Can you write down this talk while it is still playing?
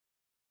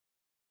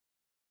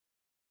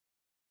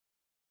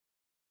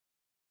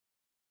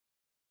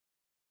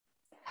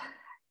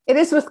It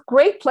is with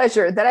great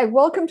pleasure that I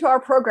welcome to our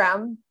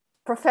program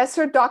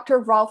Professor Dr.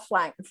 Ralf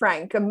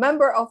Frank, a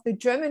member of the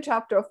German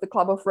chapter of the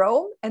Club of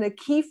Rome and a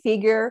key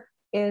figure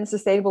in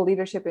sustainable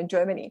leadership in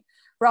Germany.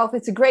 Ralf,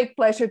 it's a great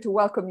pleasure to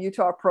welcome you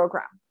to our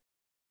program.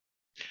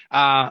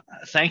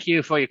 Thank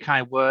you for your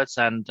kind words,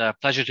 and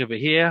pleasure to be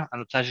here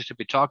and a pleasure to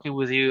be talking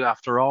with you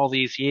after all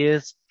these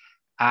years.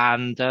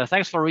 And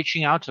thanks for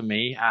reaching out to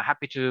me.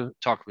 Happy to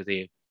talk with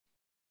you.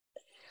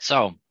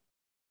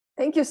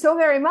 Thank you so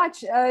very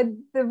much.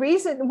 The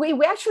reason we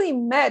actually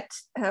met,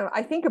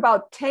 I think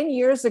about 10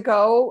 years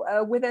ago,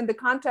 within the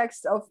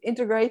context of the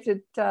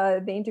integrated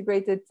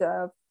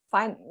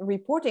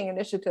reporting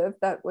initiative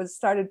that was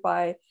started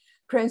by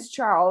Prince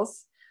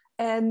Charles.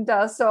 And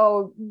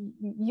so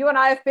you and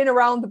I have been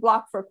around the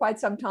block for quite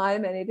some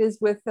time, and it is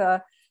with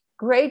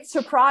great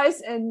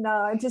surprise and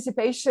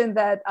anticipation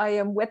that I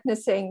am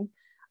witnessing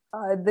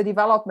the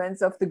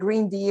developments of the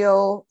Green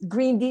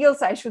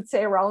Deals, I should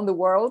say, around the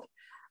world.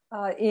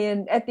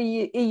 At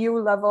the EU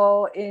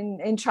level,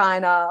 in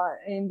China,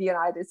 in the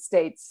United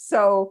States.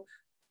 So,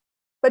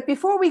 but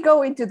before we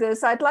go into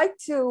this, I'd like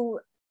to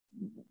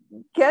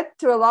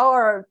allow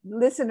our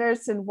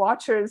listeners and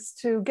watchers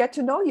to get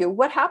to know you.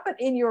 What happened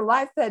in your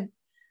life that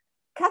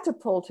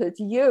catapulted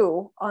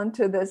you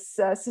onto this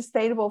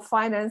sustainable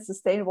finance,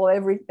 sustainable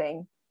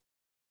everything?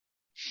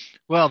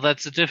 Well,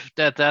 that's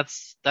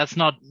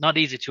not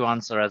easy to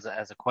answer as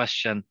a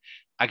question.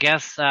 I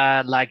guess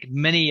like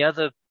many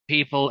other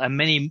people and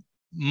many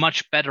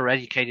much better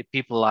educated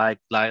people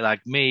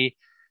like me,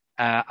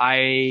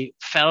 I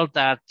felt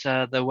that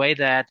the way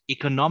that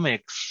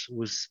economics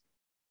was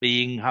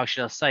being, how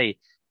should I say,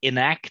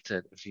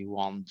 enacted, if you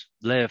want,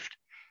 lived,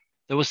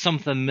 there was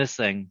something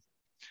missing.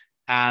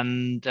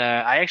 And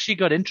I actually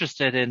got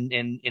interested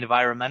in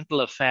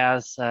environmental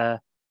affairs at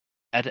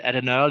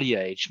an early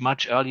age,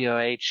 much earlier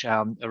age,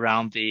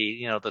 around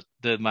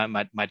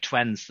my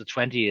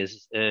 20s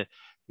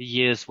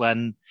years,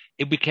 when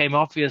it became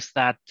obvious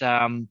that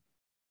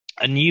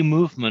a new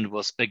movement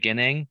was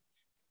beginning,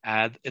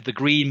 the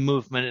green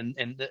movement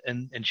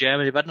in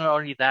Germany, but not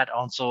only that,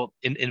 also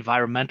in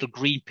environmental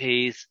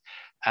Greenpeace,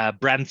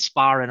 brand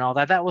Spar and all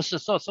that. That was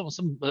just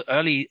some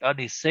early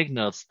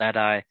signals that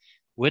I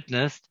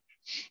witnessed.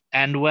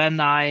 And when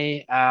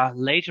I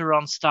later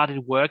on started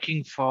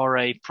working for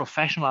a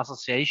professional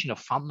association of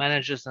fund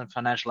managers and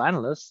financial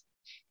analysts,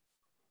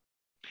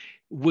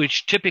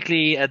 which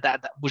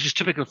is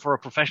typical for a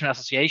professional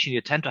association,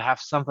 you tend to have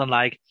something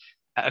like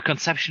a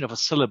conception of a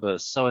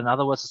syllabus. So in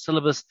other words, a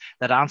syllabus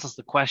that answers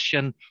the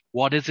question,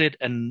 what is it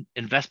an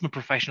investment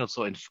professional,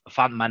 so a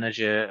fund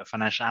manager, a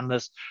financial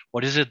analyst,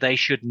 what is it they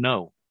should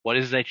know? What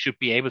is it they should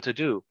be able to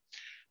do?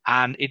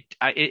 And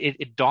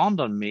it dawned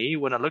on me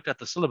when I looked at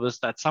the syllabus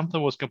that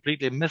something was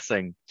completely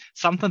missing,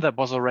 something that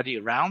was already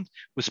around.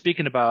 We're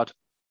speaking about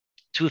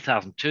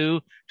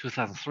 2002,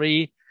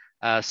 2003.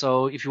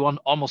 So if you want,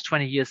 almost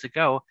 20 years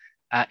ago,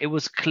 it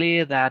was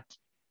clear that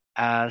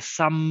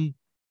some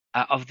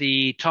of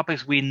the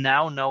topics we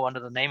now know under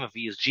the name of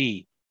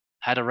ESG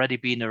had already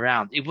been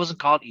around. It wasn't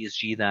called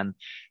ESG then.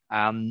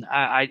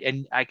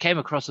 I came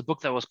across a book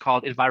that was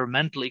called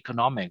Environmental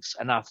Economics,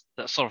 and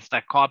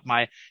that caught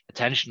my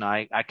attention.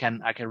 I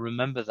can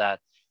remember that.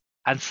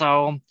 And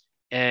so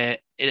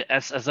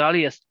as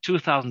early as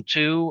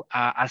 2002,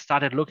 I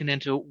started looking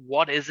into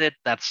what is it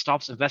that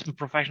stops investment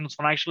professionals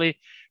from actually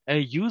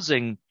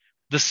using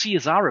the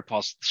CSR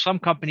reports. Some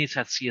companies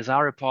had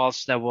CSR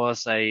reports. There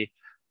was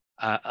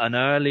an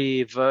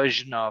early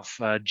version of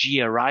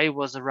GRI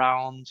was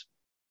around.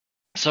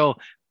 So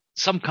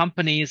some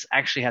companies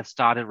actually had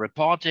started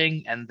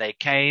reporting, and they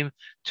came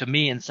to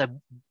me and said,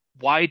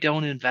 why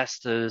don't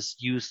investors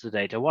use the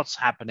data? What's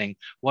happening?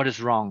 What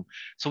is wrong?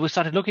 So we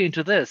started looking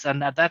into this.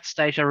 And at that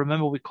stage, I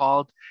remember we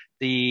called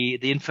the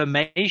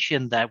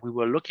information that we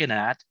were looking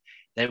at,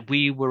 that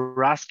we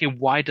were asking,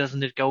 why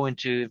doesn't it go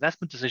into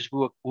investment decisions?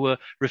 We were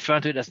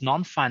referring to it as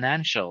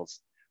non-financials.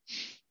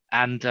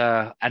 And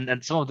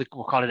some of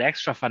we'll call it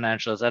extra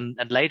financials.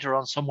 And later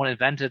on, someone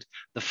invented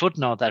the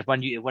footnote that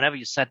whenever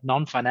you said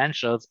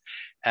non-financials,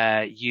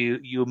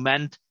 you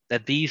meant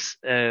that these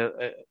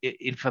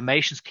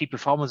informations, key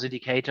performance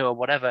indicator or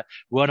whatever,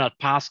 were not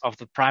part of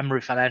the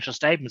primary financial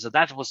statements. So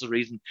that was the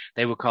reason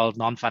they were called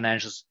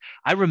non-financials.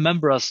 I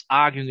remember us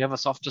arguing ever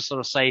so often to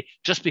sort of say,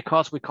 just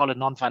because we call it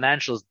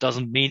non-financials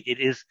doesn't mean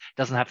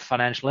doesn't have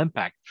financial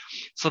impact.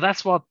 So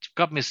that's what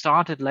got me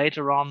started.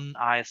 Later on,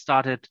 I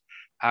started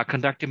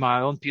conducting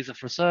my own piece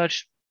of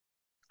research,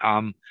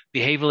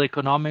 behavioral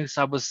economics.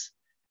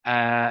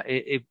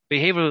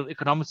 Behavioral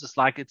economics is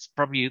like, it's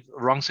probably the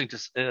wrong thing to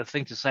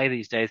say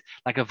these days,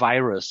 like a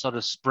virus sort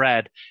of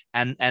spread,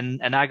 and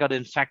I got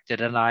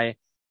infected. And I,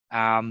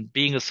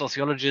 being a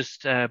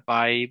sociologist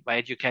by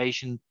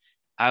education,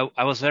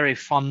 I was very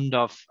fond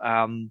of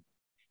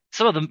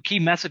some of the key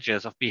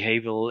messages of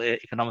behavioral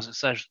economics,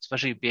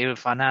 especially behavioral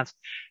finance.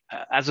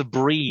 As a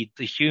breed,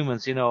 the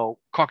humans,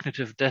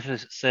 cognitive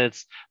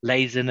deficits,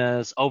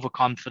 laziness,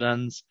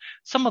 overconfidence,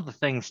 some of the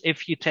things,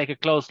 if you take a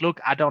close look,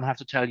 I don't have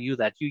to tell you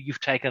that you've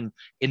taken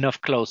enough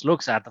close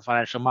looks at the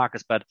financial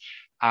markets, but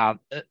a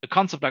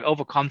concept like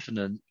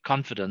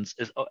confidence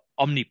is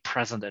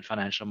omnipresent in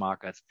financial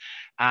markets.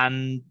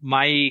 And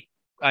my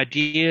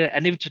idea,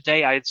 and even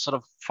today, I sort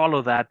of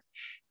follow that,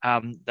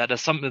 that are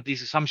some of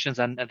these assumptions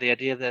and the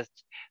idea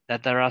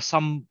that there are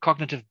some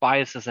cognitive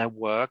biases at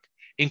work,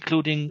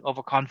 including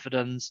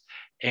overconfidence,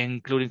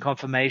 including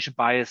confirmation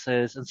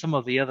biases, and some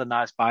of the other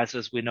nice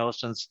biases we know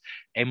since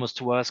Amos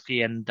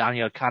Tversky and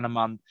Daniel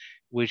Kahneman,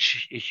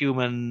 which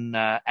human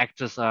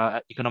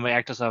economic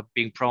actors are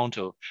being prone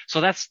to. So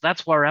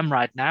that's where I am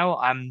right now.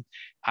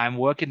 I'm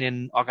working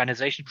in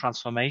organization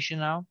transformation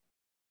now,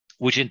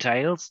 which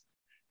entails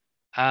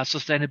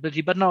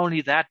sustainability. But not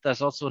only that,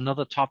 there's also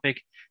another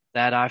topic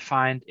that I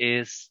find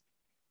it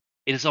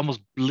is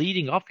almost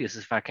bleeding obvious,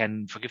 if I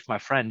can forgive my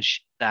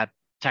French, that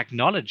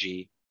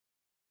technology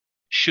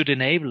should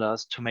enable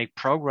us to make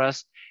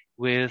progress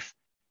with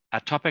a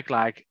topic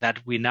like that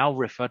we now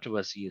refer to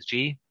as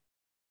ESG,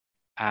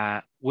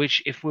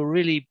 which, if we're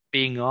really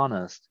being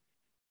honest,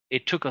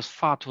 it took us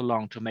far too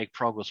long to make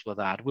progress with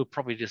that. We'll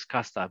probably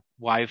discuss that,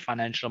 why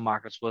financial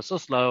markets were so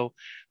slow,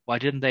 why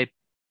didn't they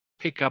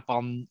pick up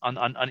on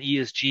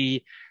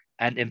ESG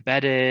and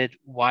embed it,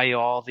 why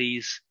all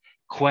these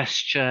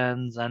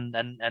questions and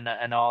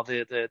all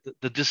the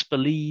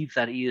disbelief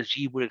that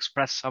ESG would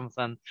express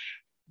something.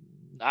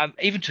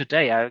 Even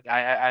today,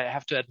 I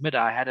have to admit,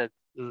 I had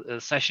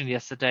a session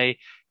yesterday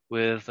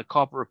with the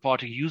Corporate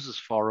Reporting Users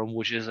Forum,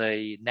 which is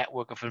a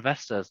network of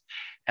investors,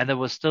 and there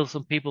was still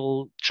some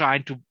people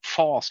trying to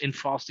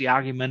enforce the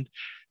argument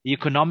the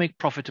economic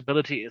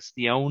profitability is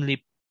the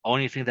only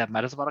thing that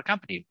matters about a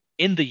company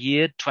in the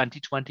year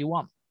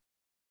 2021.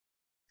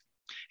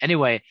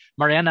 Anyway,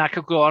 Marianne, I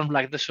could go on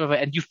like this forever,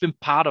 and we've been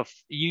part of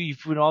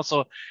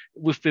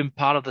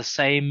the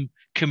same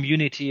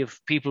community of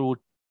people who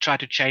try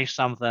to change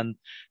something,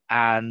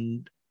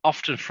 and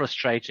often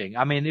frustrating.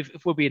 I mean,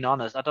 if we're being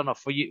honest, I don't know,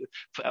 for you,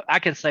 I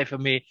can say for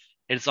me,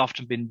 it's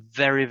often been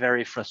very,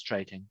 very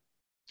frustrating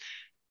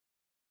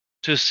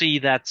to see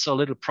that so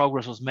little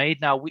progress was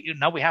made. Now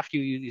we have to,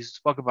 you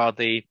spoke about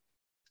the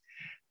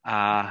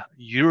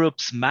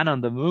Europe's man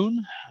on the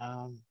moon,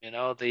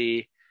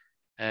 the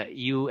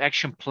EU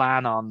action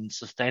plan on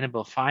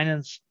sustainable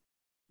finance.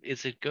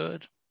 Is it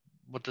good?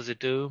 What does it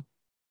do?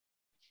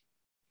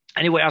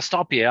 Anyway, I'll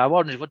stop here. I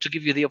wanted to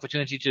give you the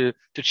opportunity to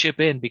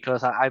chip in,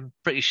 because I'm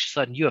pretty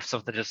certain you have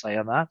something to say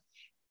on that.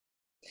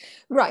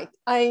 Right.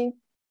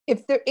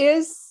 If there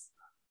is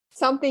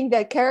something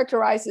that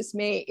characterizes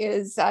me,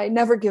 is I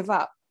never give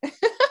up.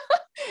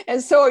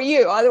 And so are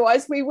you.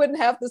 Otherwise, we wouldn't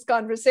have this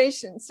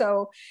conversation.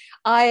 So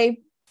I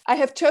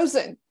have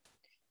chosen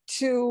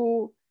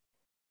to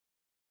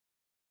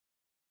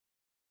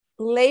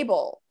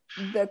label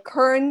the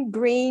current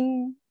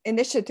green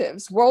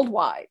initiatives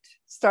worldwide,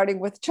 starting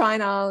with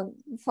China,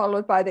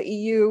 followed by the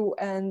EU,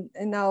 and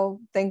now,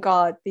 thank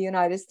God, the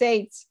United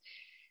States,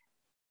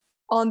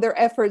 on their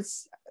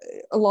efforts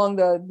along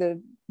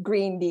the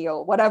Green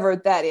Deal, whatever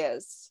that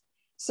is.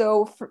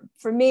 So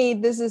for me,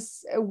 this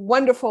is a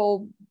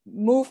wonderful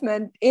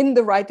movement in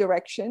the right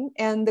direction.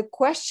 And the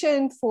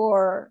question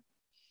for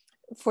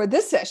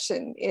this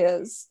session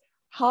is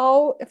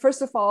how,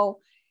 first of all,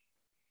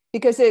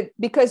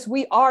 because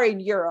we are in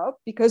Europe,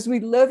 because we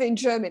live in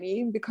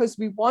Germany, because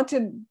we want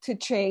to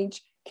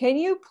change, can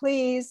you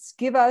please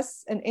give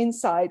us an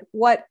insight?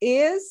 What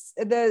is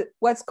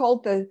what's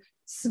called the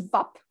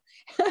SWAP,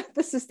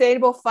 the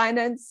Sustainable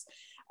Finance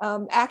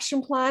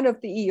Action Plan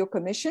of the EU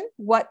Commission?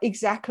 What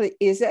exactly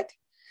is it?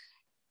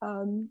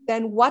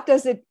 Then what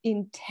does it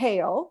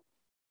entail?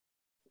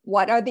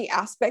 What are the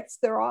aspects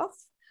thereof?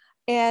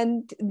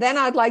 And then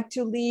I'd like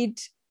to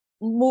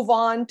move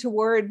on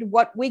toward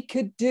what we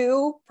could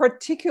do,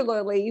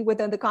 particularly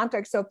within the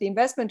context of the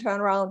investment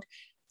turnaround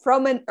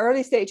from an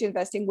early stage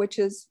investing, which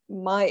is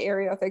my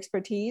area of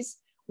expertise.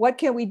 What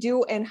can we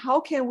do, and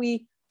how can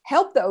we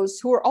help those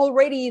who are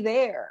already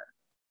there,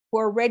 who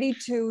are ready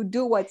to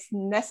do what's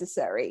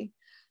necessary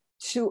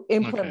to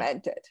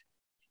implement it,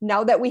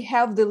 now that we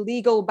have the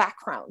legal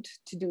background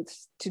to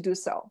do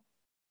so?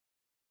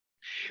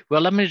 Well,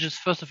 let me just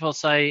first of all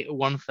say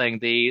one thing.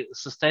 The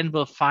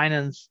Sustainable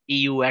Finance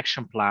EU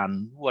Action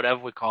Plan,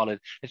 whatever we call it,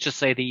 let's just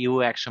say the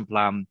EU Action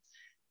Plan,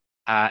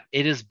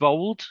 it is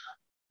bold,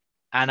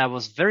 and I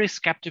was very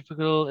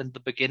skeptical in the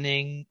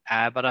beginning,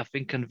 but I've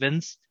been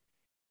convinced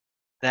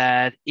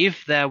that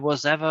if there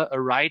was ever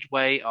a right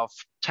way of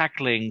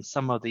tackling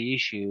some of the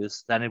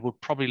issues, then it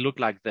would probably look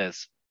like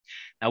this.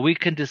 Now, we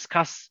can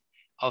discuss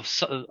of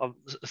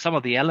some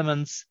of the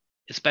elements,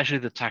 especially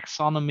the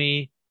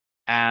taxonomy,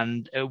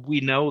 and we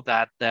know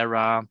that there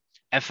are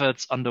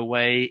efforts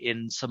underway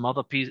in some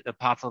other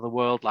parts of the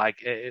world,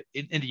 like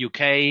in the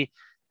UK,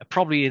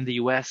 probably in the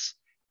US.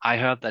 I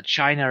heard that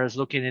China is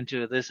looking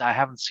into this. I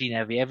haven't seen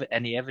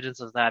any evidence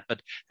of that,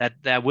 but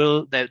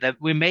that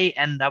we may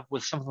end up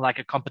with something like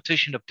a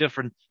competition of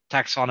different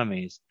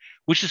taxonomies,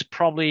 which is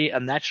probably a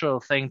natural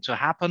thing to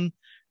happen,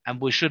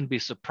 and we shouldn't be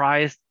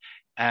surprised,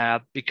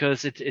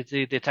 because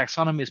the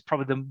taxonomy is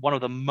probably one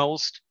of the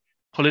most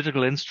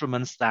political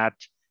instruments that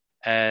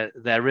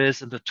there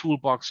is in the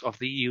toolbox of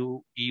the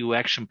EU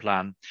Action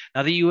Plan.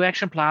 Now, the EU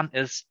Action Plan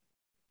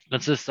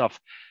consists of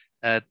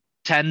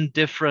 10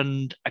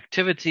 different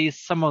activities.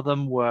 Some of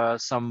them were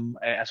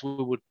as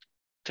we would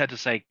tend to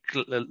say,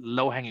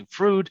 low-hanging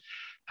fruit.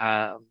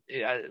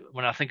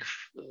 When I think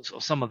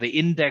of some of the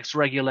index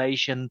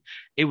regulation,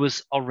 it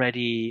was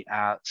already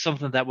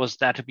something that was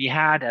there to be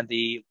had, and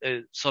the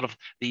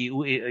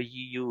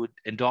EU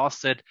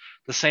endorsed it.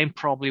 The same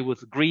probably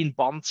with green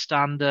bond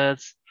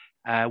standards.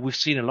 We've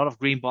seen a lot of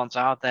green bonds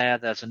out there.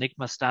 There's an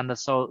IGMA standard.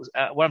 So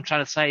what I'm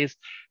trying to say is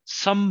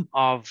some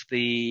of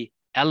the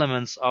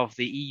elements of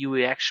the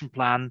EU Action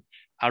Plan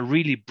are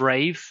really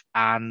brave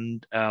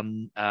and a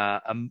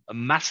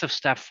massive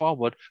step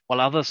forward,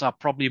 while others are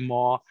probably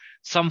more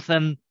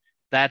something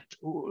that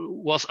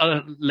was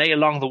lay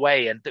along the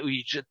way and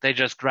they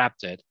just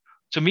grabbed it.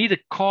 To me, the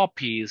core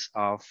piece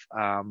of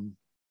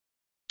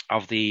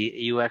the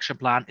EU Action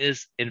Plan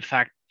is, in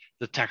fact,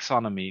 the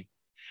taxonomy.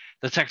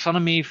 The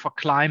taxonomy for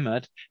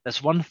climate,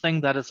 that's one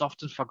thing that is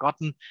often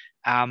forgotten.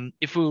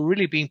 If we were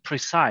really being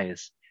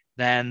precise,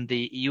 then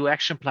the EU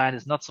Action Plan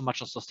is not so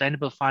much on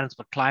sustainable finance,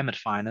 but climate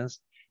finance,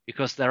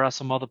 because there are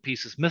some other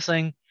pieces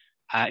missing.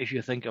 If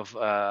you think of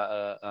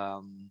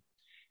a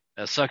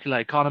circular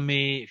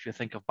economy, if you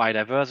think of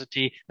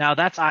biodiversity, now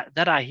that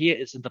I hear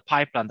is in the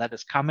pipeline, that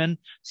is coming.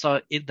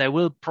 So there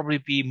will probably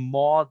be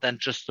more than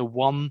just the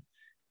one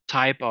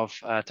type of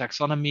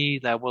taxonomy.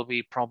 There will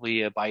be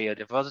probably a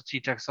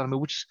biodiversity taxonomy,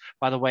 which is,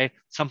 by the way,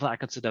 something I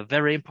consider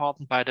very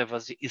important.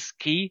 Biodiversity is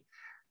key.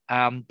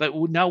 But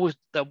now we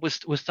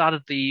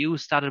started, the EU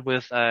started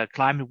with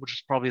climate, which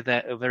is probably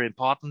very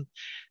important.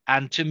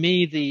 And to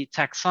me, the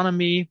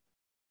taxonomy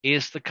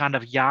is the kind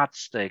of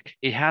yardstick.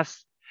 It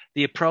has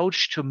the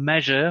approach to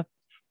measure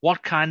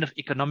what kind of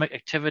economic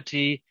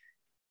activity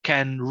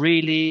can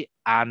really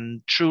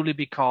and truly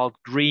be called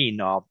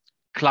green or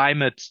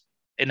climate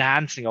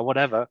enhancing or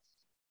whatever,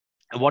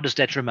 and what is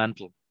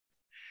detrimental.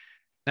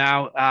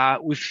 Now,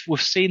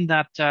 we've seen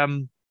that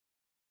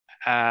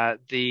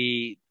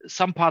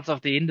some parts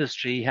of the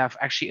industry have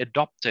actually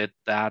adopted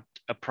that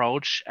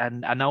approach,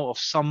 and I know of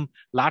some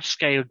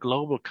large-scale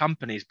global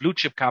companies, blue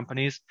chip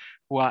companies,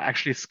 who are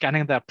actually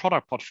scanning their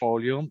product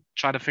portfolio,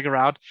 trying to figure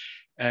out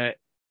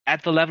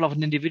at the level of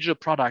an individual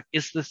product,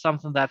 is this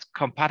something that's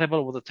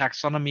compatible with the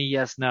taxonomy?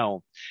 Yes,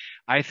 no.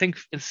 I think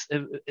it's,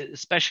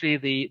 especially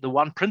the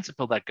one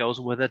principle that goes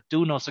with it,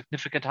 do no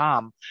significant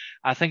harm,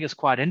 I think is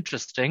quite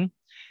interesting.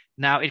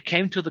 Now, it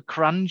came to the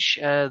crunch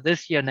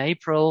this year in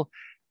April.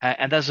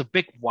 And there's a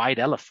big white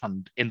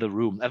elephant in the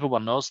room.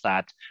 Everyone knows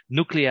that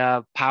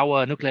nuclear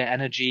power, nuclear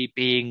energy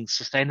being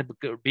sustainable,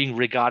 being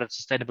regarded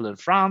sustainable in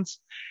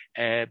France,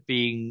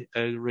 being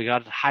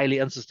regarded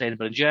highly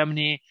unsustainable in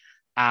Germany.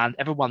 And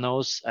everyone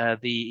knows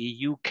the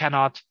EU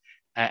cannot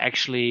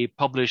actually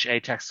publish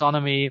a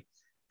taxonomy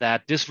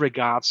that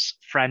disregards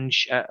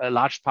a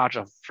large part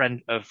of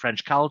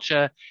French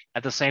culture.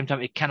 At the same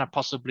time, it cannot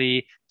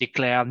possibly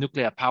declare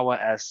nuclear power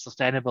as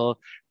sustainable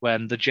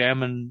when the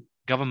German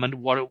government,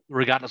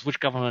 regardless which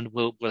government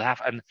will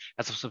have, and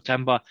as of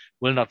September,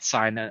 will not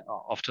sign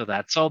off to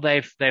that. So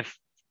they've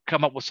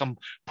come up with some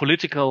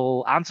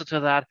political answer to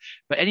that.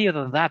 But any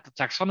other than that, the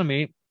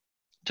taxonomy,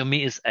 to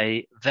me, is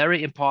a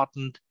very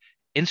important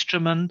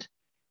instrument,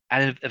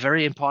 and a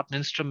very important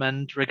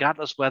instrument,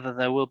 regardless whether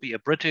there will be a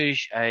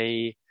British,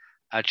 a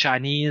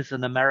Chinese,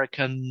 an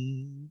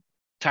American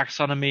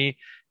taxonomy.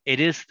 It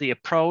is the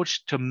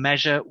approach to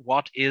measure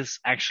what is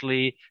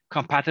actually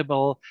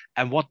compatible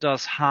and what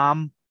does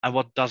harm and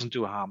what doesn't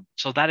do harm.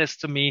 So that is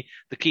to me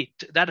the key.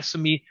 That is to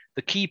me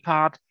the key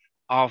part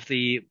of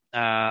the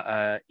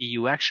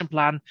EU Action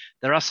Plan.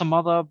 There are some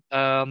other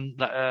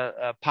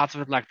parts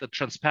of it, like the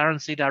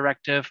Transparency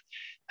Directive,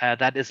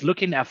 that is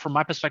looking at, from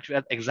my perspective,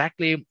 at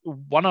exactly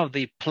one of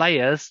the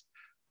players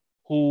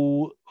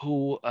who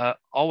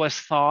always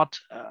thought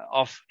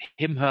of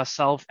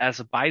herself as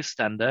a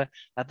bystander,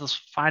 that was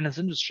finance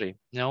industry.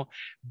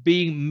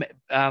 Being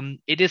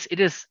it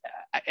is,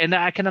 and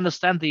I can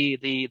understand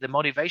the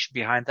motivation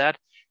behind that.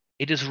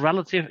 It is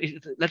relative.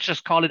 Let's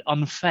just call it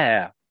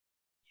unfair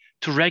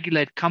to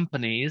regulate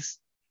companies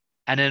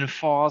and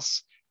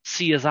enforce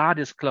CSR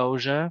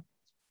disclosure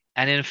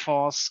and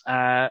enforce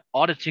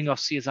auditing of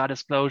CSR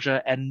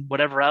disclosure and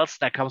whatever else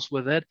that comes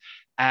with it.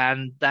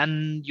 And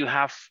then you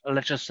have,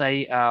 let's just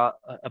say, a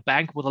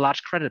bank with a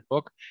large credit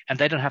book, and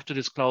they don't have to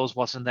disclose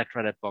what's in their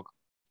credit book.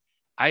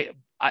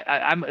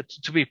 I'm,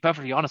 to be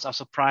perfectly honest, I'm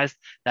surprised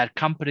that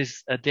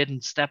companies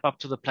didn't step up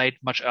to the plate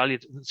much earlier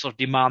to sort of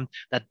demand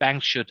that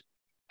banks should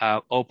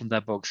open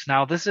their books.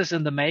 Now, this is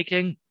in the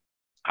making.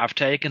 I've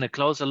taken a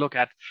closer look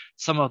at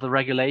some of the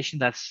regulation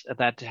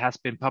that has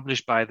been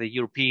published by the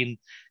European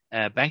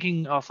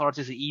banking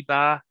authorities, the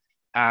EBA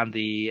and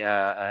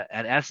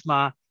and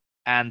ESMA,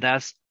 and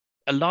there's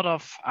a lot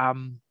of,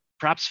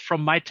 perhaps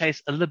from my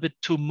taste, a little bit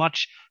too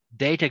much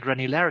data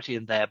granularity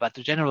in there, but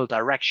the general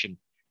direction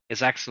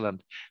is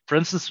excellent. For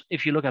instance,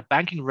 if you look at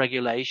banking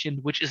regulation,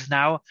 which is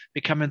now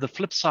becoming the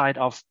flip side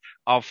of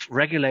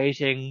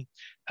regulating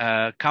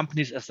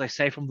companies, as they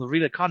say, from the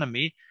real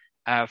economy,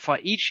 for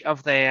each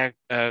of their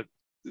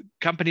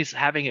companies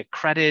having a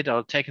credit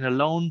or taking a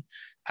loan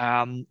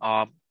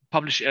or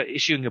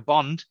issuing a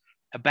bond,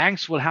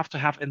 banks will have to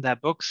have in their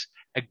books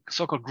a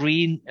so-called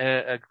green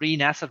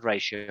asset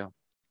ratio.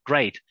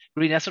 Great.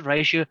 Green asset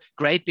ratio,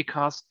 great,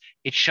 because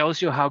it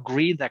shows you how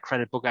green that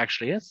credit book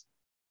actually is.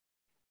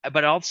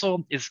 But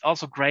also it's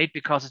also great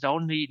because it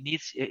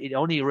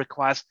only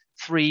requires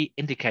 3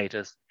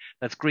 indicators.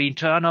 That's green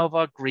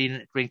turnover,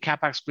 green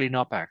capex, green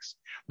opex.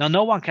 Now,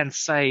 no one can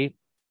say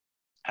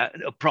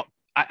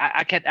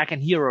I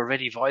can hear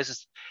already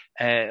voices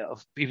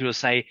of people who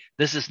say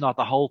this is not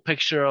the whole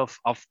picture of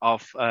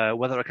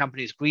whether a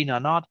company is green or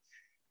not.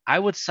 I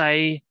would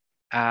say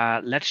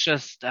let's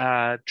just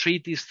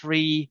treat these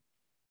 3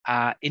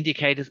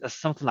 indicators as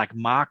something like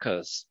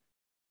markers.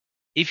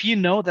 If you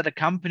know that a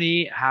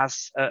company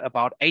has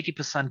about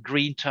 80%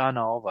 green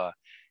turnover,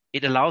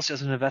 it allows you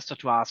as an investor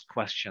to ask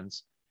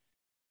questions.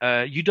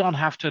 You don't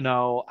have to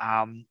know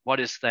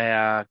what is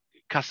their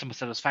customer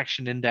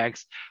satisfaction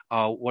index,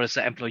 what is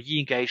their employee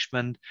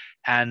engagement,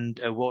 and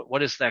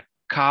what is their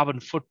carbon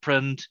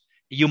footprint.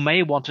 You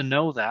may want to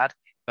know that,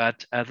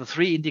 but the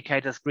 3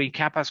 indicators, green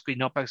capex, green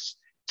opex,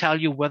 tell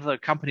you whether a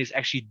company is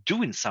actually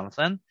doing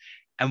something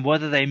and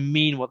whether they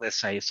mean what they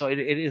say. So it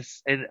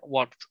is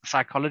what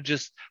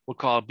psychologists would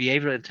call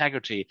behavioral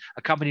integrity.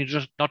 A company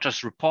not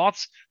just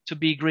reports to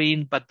be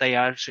green, but they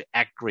actually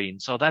act green.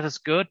 So that is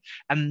good.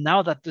 And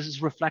now that this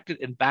is reflected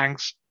in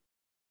banks'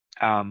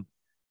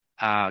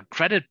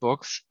 credit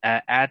books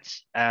at,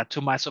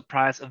 to my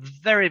surprise, a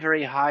very,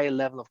 very high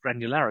level of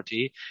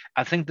granularity,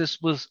 I think this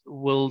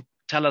will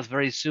tell us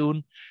very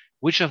soon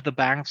which of the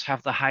banks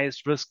have the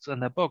highest risks in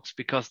their books,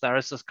 because there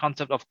is this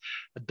concept of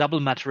double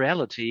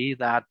materiality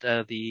that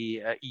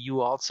the EU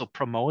also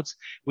promotes,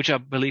 which I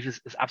believe is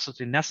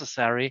absolutely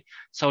necessary.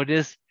 So it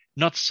is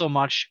not so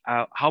much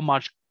how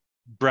much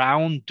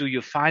brown do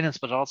you finance,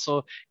 but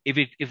also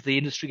if the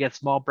industry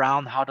gets more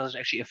brown, how does it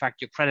actually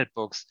affect your credit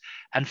books?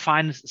 And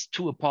finance is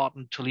too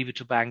important to leave it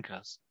to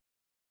bankers.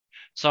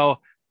 So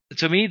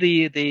to me,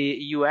 the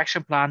EU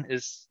action plan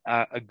is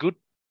a good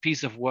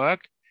piece of work.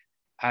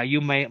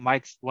 You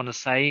might want to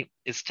say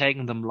it's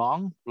taking them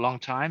long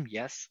time.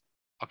 Yes.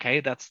 Okay.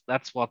 That's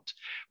what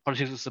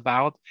politics is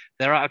about.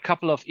 There are a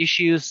couple of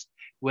issues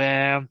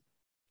where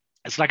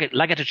it's like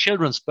at a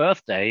children's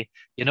birthday,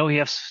 you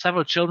have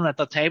several children at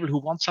the table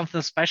who want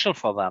something special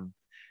for them.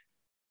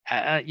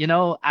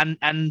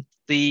 And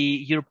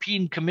the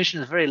European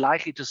Commission is very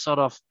likely to sort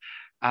of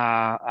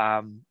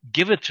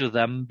give it to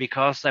them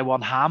because they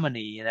want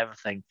harmony and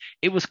everything.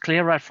 It was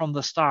clear right from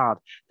the start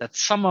that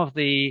some of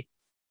the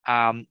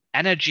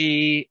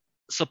energy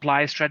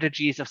supply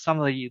strategies of some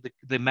of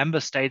the member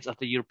states of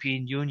the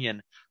European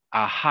Union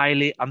are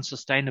highly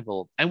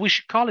unsustainable, and we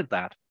should call it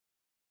that.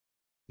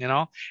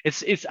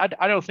 It's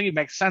I don't think it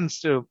makes sense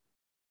to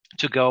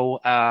go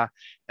to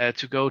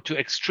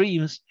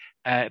extremes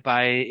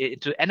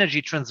to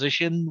energy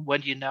transition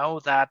when you know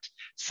that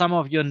some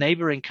of your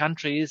neighboring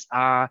countries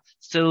are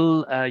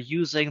still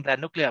using their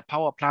nuclear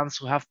power plants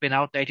who have been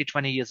outdated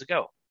 20 years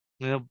ago.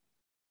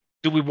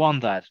 Do we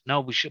want that?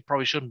 No, we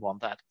probably shouldn't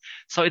want that.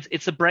 So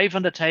it's a brave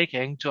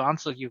undertaking. To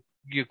answer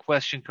your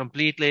question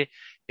completely,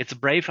 it's a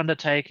brave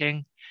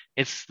undertaking.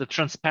 It's the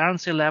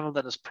transparency level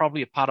that is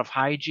probably a part of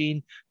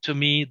hygiene. To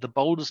me, the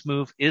boldest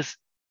move is,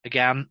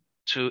 again,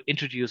 to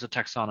introduce a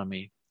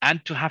taxonomy and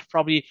to have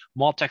probably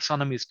more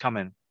taxonomies come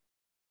in.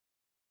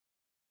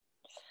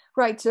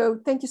 Right. So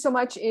thank you so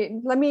much.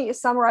 Let me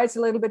summarize a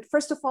little bit.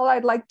 First of all,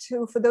 I'd like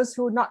to, for those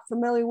who are not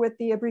familiar with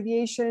the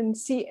abbreviation,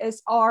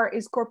 CSR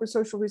is corporate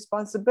social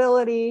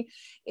responsibility,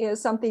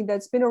 is something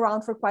that's been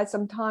around for quite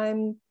some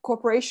time.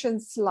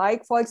 Corporations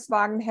like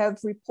Volkswagen have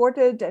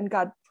reported and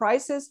got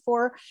prizes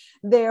for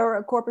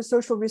their corporate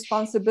social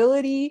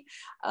responsibility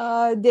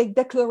the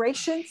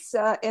declarations.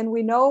 And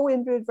we know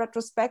in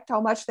retrospect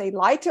how much they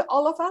lie to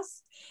all of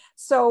us.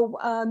 So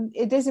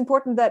it is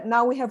important that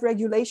now we have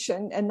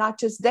regulation and not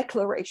just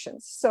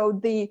declarations. So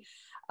the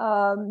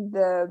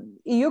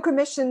EU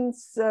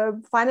Commission's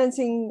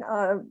financing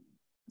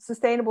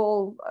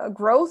sustainable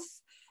growth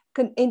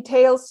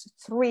entails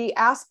 3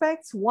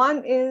 aspects.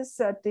 One is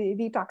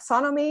the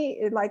taxonomy,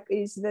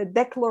 is the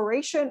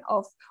declaration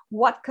of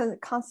what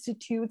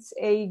constitutes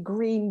a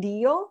Green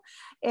Deal.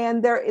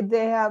 And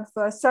they have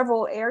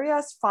several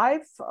areas,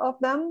 5 of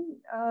them,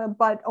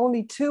 but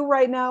only 2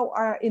 right now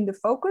are in the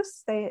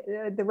focus.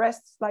 The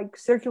rest, like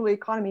circular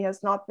economy,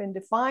 has not been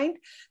defined.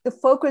 The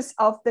focus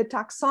of the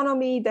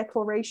taxonomy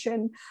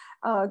declaration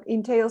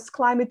entails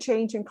climate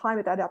change and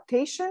climate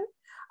adaptation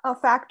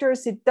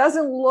factors. It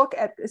doesn't look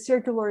at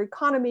circular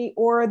economy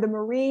or the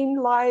marine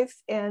life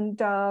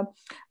and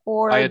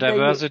or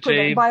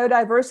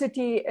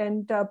biodiversity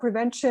and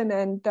prevention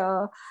and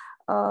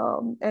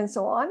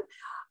so on.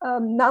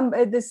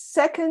 The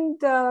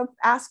second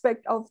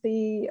aspect of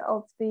the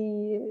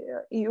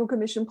EU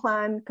Commission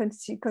plan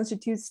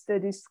constitutes the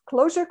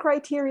disclosure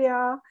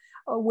criteria,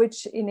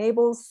 which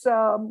enables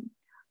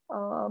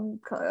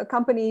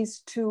companies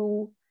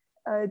to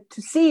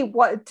see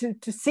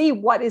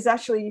what is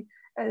actually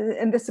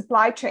in the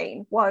supply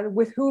chain,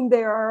 with whom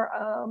they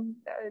are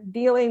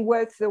dealing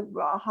with,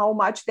 how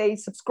much they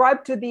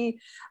subscribe to the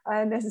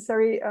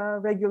necessary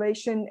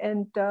regulation.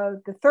 And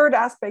the third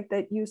aspect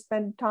that you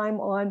spend time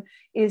on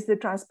is the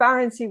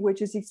transparency,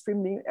 which is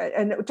extremely,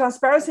 and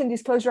transparency and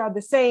disclosure are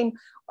the same.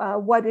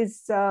 What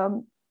is the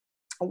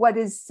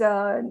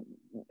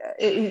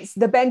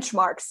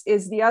benchmarks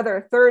is the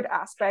other third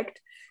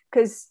aspect,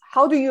 because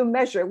how do you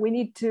measure? We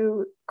need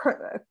to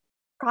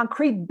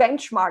concrete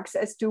benchmarks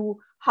as to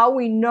how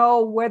we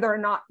know whether or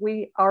not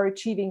we are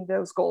achieving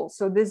those goals.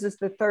 So this is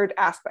the third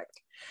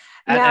aspect.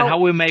 And how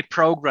we make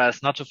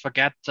progress, not to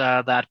forget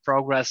that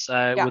progress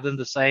within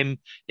the same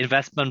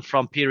investment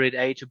from period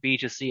A to B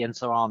to C and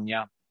so on.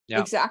 Yeah.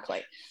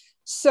 Exactly.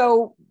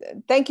 So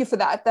thank you for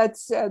that.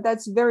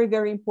 That's very,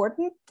 very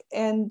important,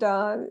 and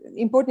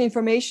important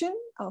information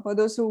for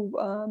those who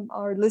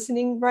are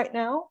listening right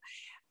now.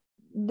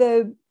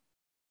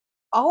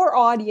 Our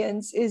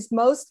audience is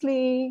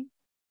mostly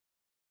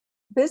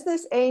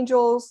business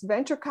angels,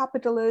 venture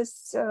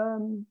capitalists,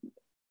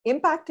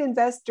 impact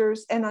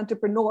investors, and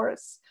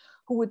entrepreneurs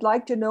who would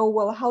like to know,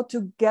 well, how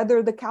to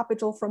gather the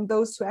capital from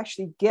those who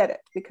actually get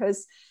it.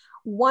 Because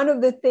one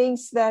of the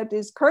things that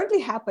is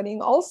currently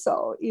happening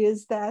also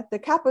is that the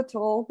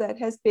capital that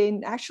has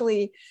been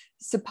actually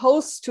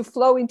supposed to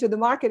flow into the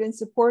market and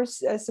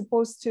supposed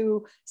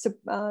to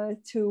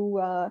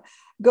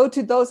go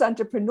to those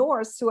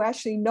entrepreneurs who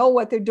actually know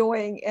what they're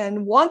doing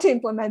and want to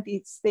implement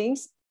these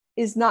things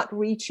is not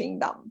reaching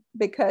them,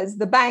 because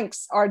the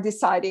banks are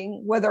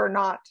deciding whether or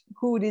not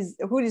who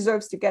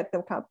deserves to get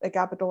the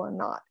capital or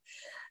not.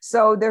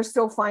 So they're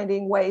still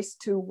finding ways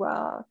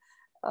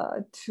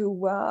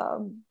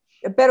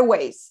better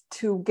ways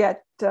to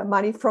get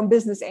money from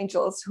business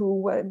angels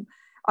who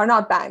are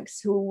not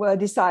banks, who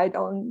decide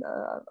on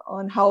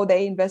how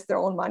they invest their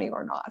own money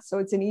or not. So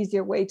it's an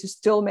easier way to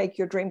still make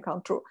your dream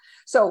come true.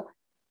 So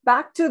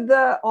back to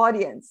the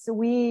audience,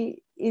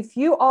 if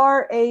you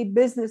are a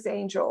business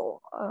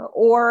angel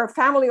or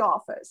family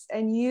office,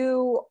 and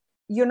you're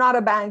not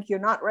a bank, you're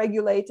not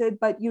regulated,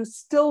 but you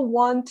still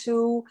want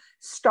to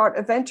start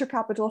a venture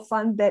capital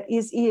fund that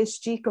is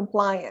ESG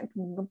compliant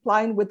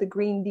with the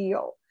Green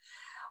Deal,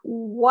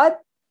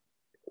 what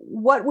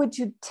would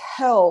you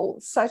tell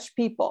such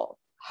people?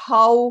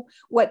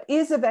 What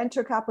is a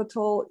venture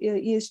capital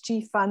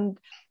ESG fund?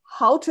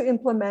 How to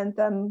implement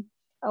them?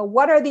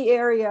 What are the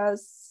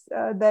areas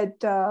that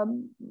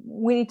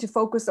we need to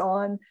focus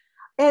on?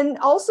 And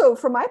also,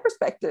 from my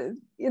perspective,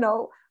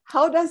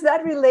 how does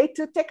that relate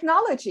to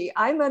technology?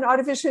 I'm an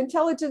artificial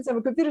intelligence, I'm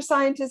a computer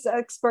scientist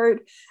expert.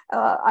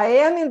 I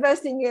am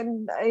investing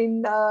in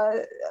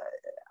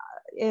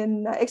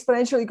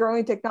exponentially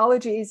growing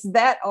technologies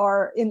that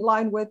are in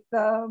line with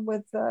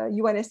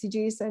UN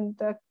SDGs and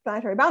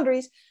planetary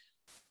boundaries.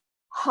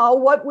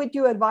 What would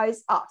you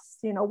advise us?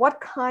 What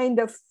kind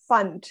of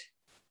fund?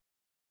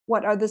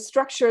 What are the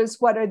structures?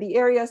 What are the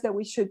areas that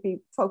we should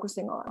be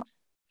focusing on?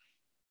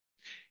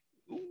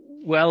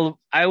 Well,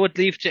 I would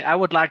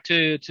like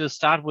to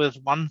start with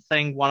one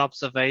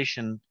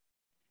observation.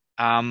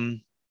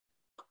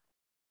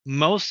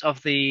 Most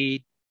of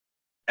the,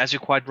 as you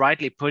quite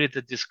rightly put it,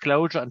 the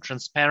disclosure and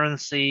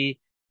transparency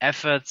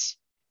efforts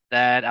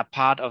that are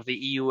part of the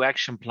EU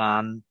action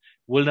plan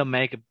will not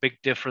make a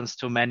big difference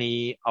to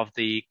many of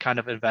the kind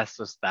of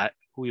investors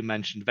who you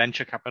mentioned,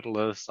 venture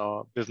capitalists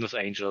or business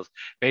angels,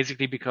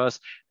 basically because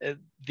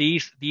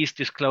these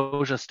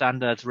disclosure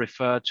standards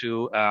refer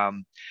to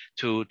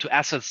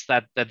assets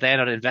that they're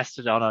not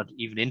invested on or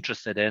even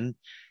interested in.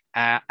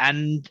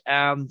 And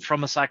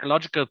from a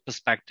psychological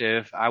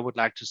perspective, I would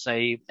like to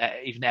say,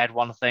 even add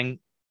one thing.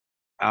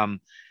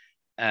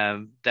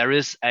 There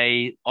is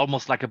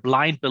almost like a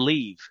blind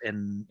belief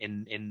in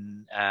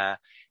the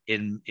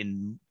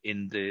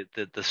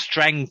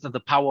strength and the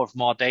power of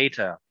more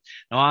data.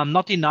 Now, I'm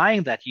not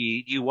denying that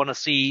you want to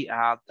see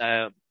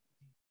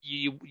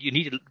you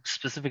need a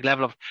specific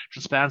level of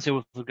transparency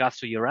with regards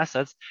to your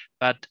assets,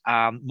 but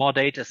more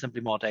data is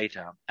simply more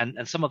data.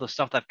 And some of the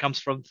stuff that comes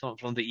from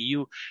the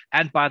EU,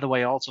 and by the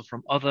way, also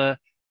from other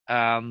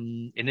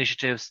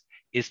initiatives,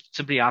 is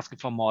simply asking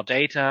for more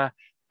data.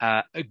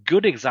 A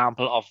good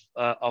example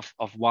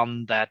of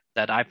one that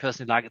I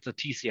personally like is the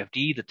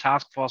TCFD, the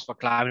Task Force for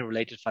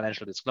Climate-Related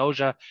Financial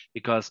Disclosure,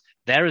 because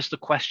there is the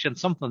question,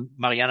 something,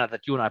 Mariana,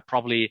 that you and I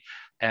probably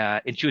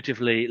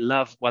intuitively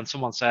love when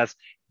someone says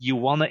you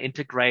want to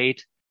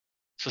integrate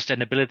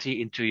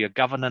sustainability into your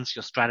governance,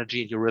 your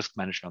strategy, and your risk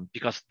management,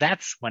 because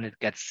that's when it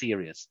gets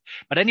serious.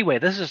 But anyway,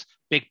 this is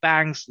big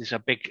banks, these are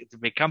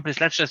big companies.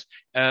 Let's just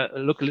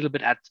look a little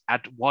bit at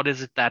what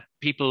is it that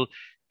people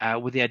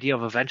with the idea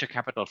of a venture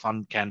capital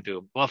fund can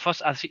do. Well,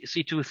 first, I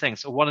see two things.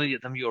 So one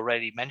of them you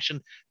already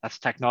mentioned, that's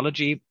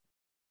technology.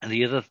 And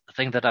the other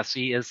thing that I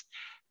see is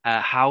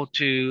how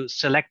to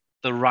select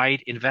the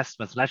right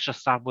investments. Let's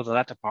just start with the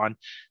latter part,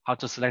 how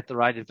to select the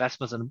right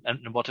investments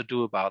and what to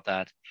do about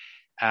that.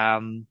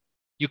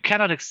 You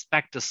cannot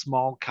expect a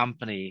small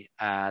company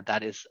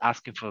that is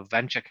asking for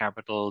venture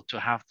capital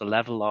to have the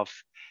level of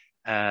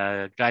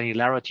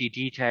granularity,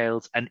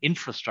 details, and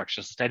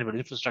infrastructure, sustainable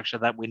infrastructure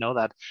that we know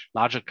that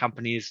larger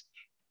companies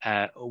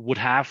would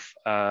have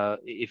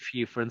if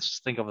you, for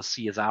instance, think of a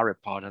CSR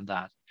report on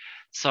that.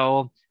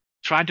 So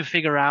trying to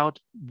figure out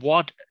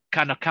what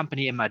kind of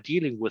company am I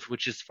dealing with,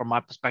 which is, from my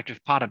perspective,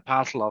 part and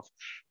parcel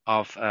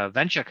of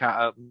venture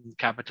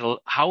capital.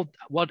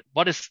 What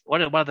are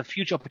the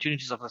future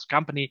opportunities of this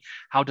company?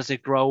 How does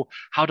it grow?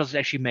 How does it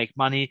actually make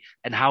money?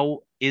 And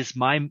how is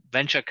my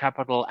venture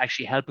capital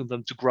actually helping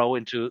them to grow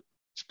into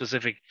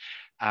specific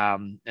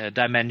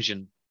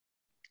dimension?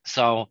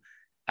 So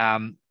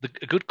the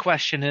good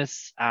question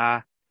is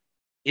that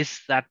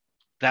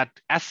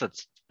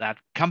assets, that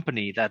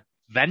company, that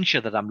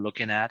venture that I'm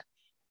looking at,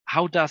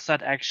 how does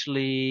that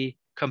actually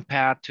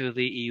compare to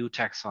the EU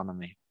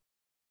taxonomy?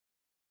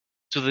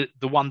 To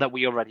the one that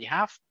we already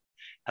have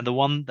and the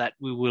one that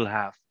we will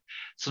have.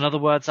 So in other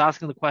words,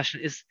 asking the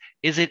question is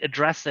it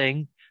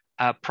addressing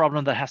a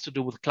problem that has to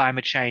do with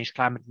climate change,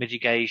 climate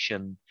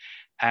mitigation?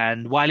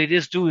 And while it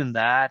is doing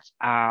that,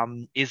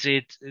 is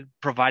it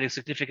providing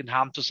significant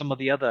harm to some of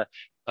the other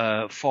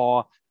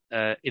four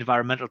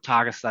environmental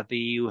targets that the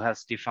EU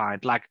has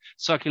defined, like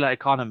circular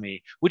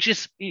economy, which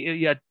is,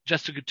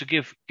 just to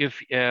give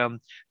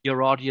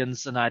your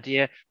audience an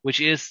idea, which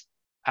is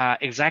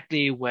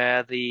exactly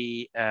where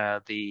the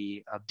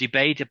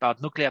debate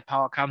about nuclear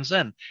power comes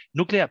in.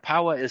 Nuclear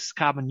power is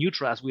carbon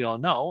neutral, as we all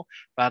know,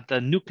 but the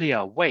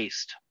nuclear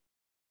waste,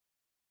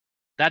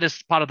 that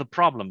is part of the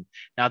problem.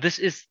 Now, this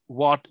is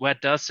where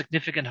it does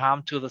significant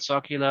harm to the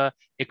circular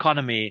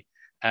economy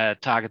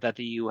target that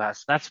the EU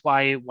has. That's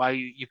why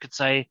you could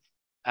say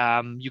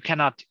you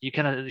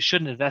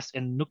shouldn't invest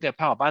in nuclear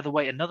power. By the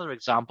way, another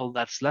example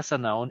that's lesser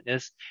known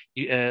is,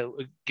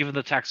 given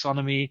the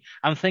taxonomy,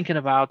 I'm thinking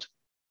about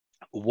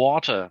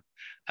water,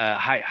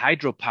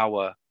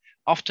 hydropower.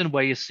 Often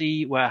where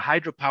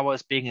hydropower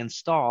is being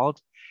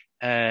installed,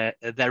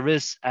 there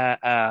is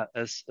a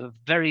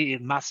very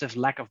massive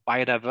lack of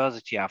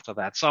biodiversity after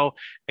that. So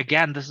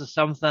again, this is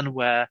something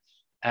where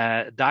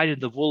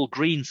dyed-in-the-wool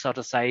Greens, so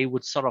to say,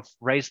 would sort of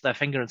raise their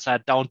finger and say,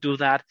 don't do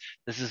that.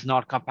 This is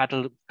not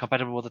compatible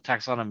with the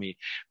taxonomy.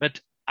 But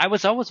I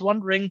was always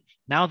wondering,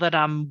 now that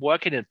I'm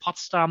working in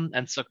Potsdam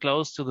and so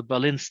close to the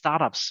Berlin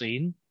startup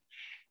scene,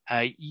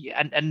 and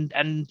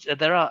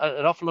there are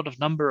an awful lot of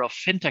number of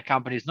fintech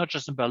companies, not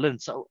just in Berlin,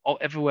 so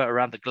everywhere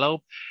around the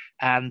globe.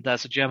 And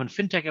there's a German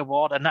fintech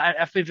award, and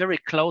I've been very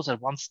close at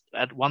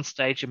one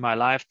stage in my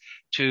life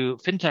to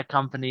fintech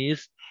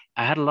companies.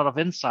 I had a lot of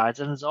insights,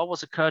 and it's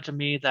always occurred to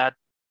me that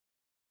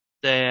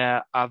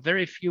there are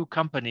very few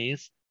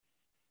companies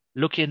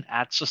looking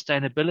at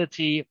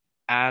sustainability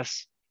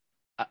as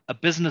a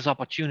business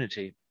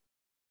opportunity.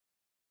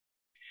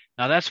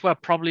 Now, that's where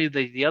probably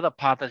the other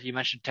part that you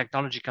mentioned,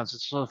 technology, comes in.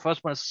 So the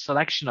first one is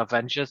selection of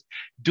ventures.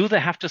 Do they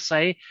have to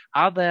say,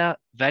 are there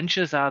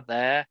ventures out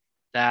there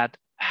that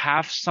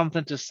have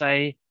something to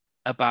say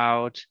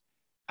about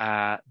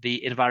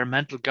the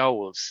environmental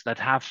goals, that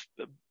have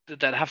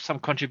some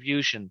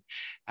contribution?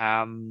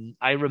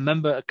 I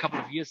remember a couple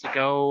of years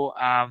ago,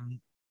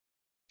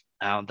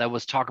 there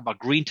was talk about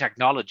green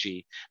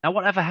technology. Now,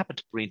 whatever happened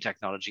to green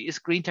technology? Is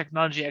green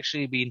technology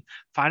actually being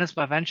financed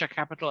by venture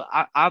capital?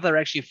 Are there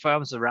actually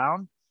firms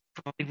around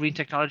providing green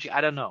technology?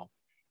 I don't know.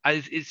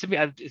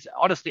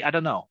 Honestly, I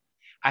don't know.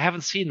 I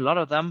haven't seen a lot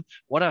of them.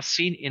 What I've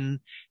seen in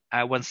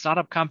when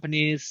startup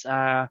companies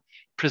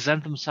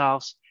present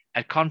themselves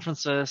at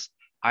conferences,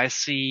 I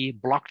see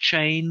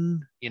blockchain.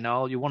 You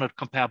want to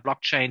compare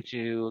blockchain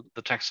to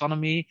the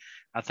taxonomy.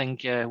 I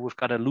think we've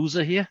got a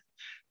loser here.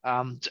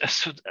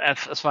 As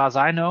far as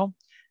I know.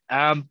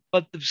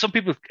 But some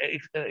people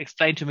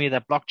explain to me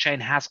that blockchain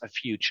has a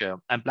future,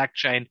 and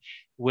blockchain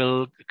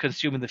will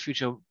consume in the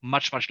future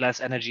much, much less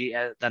energy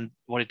than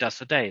what it does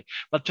today.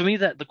 But to me,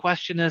 the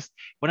question is,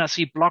 when I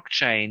see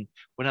blockchain,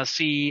 when I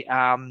see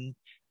a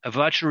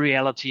virtual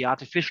reality,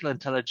 artificial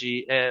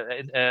intelligence,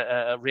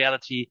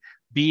 reality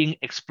being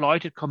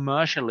exploited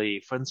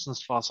commercially, for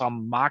instance, for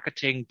some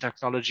marketing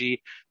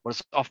technology, what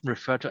is often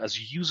referred to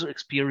as user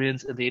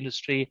experience in the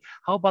industry.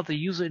 How about the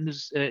user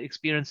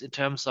experience in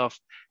terms of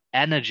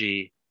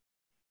energy?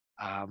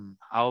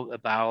 How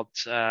about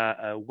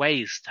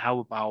waste? How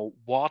about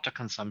water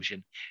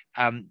consumption?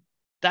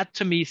 That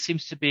to me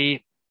seems to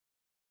be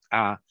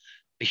a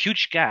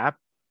huge gap,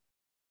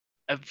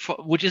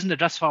 which isn't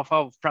addressed for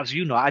perhaps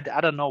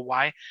I don't know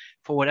why,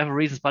 for whatever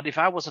reasons. But if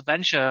I was a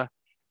venture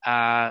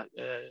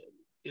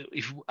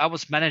if I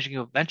was managing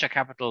a venture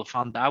capital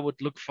fund, I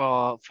would look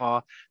for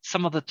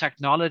some of the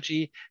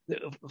technology,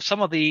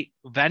 some of the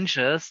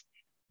ventures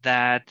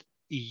that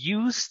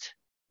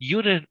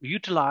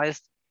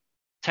utilized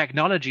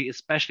technology,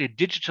 especially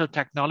digital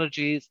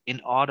technologies,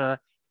 in order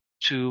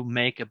to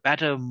make a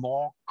better,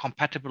 more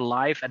compatible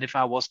life. And if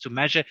I was to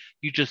measure,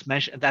 you just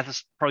mentioned, that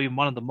is probably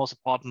one of the most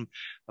important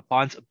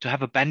points, to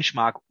have a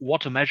benchmark,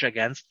 what to measure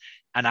against.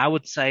 And I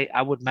would say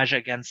I would measure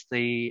against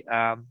the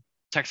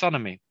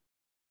taxonomy.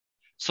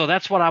 So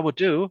that's what I would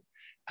do.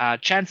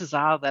 Chances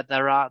are that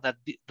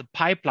the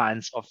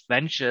pipelines of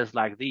ventures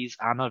like these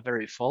are not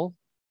very full.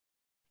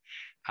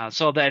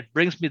 So that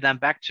brings me then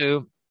back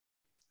to,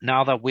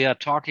 now that we are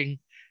talking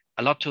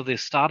a lot to the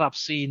startup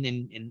scene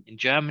in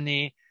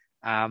Germany,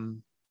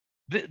 even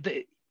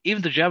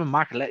the German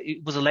market,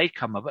 it was a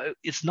latecomer, but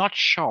it's not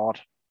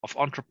short of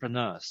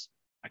entrepreneurs.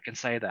 I can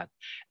say that.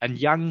 And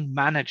young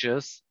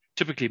managers,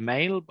 typically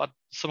male, but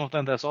some of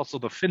them, there's also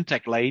the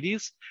fintech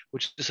ladies,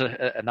 which is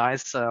a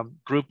nice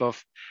group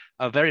of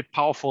very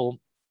powerful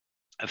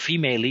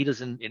female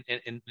leaders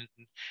in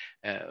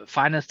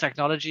finance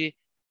technology.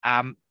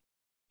 And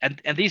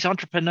these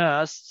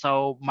entrepreneurs.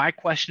 So my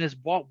question is,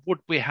 what would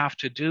we have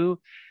to do?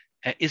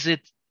 Is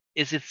it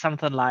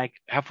something like,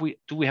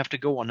 do we have to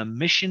go on a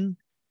mission?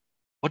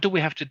 What do we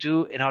have to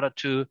do in order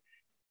to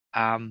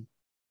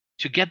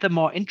get them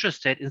more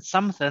interested in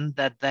something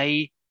that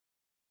they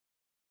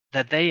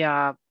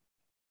are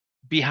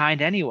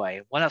behind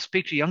anyway? When I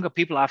speak to younger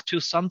people, I have two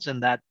sons in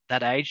that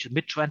age,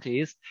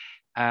 mid-20s.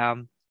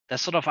 They're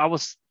sort of, I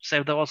would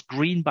say, they was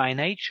green by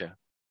nature.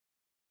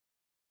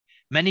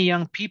 Many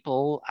young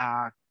people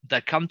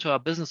that come to our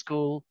business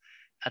school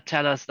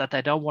tell us that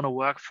they don't want to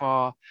work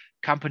for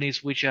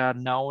companies which are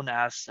known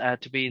as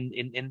to be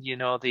in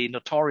the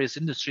notorious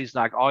industries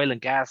like oil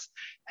and gas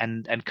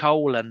and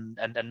coal and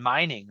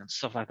mining and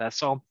stuff like that.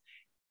 So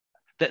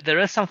there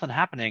is something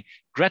happening.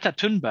 Greta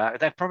Thunberg,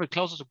 they're probably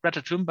closer to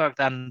Greta Thunberg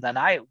than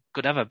I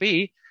could ever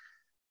be,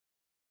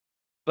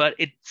 but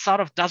it sort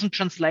of doesn't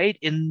translate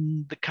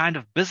in the kind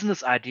of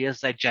business ideas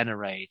they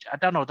generate. I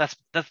don't know. That's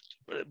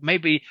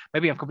maybe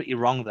I'm completely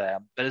wrong there,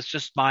 but it's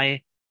just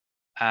my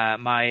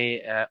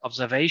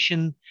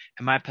observation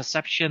and my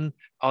perception.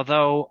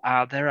 Although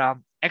there are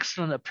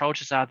excellent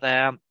approaches out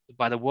there,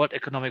 by the World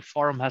Economic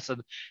Forum has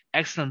an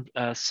excellent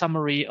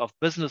summary of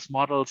business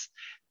models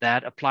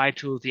that apply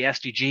to the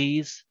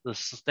SDGs, the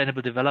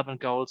Sustainable Development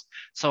Goals.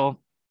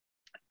 So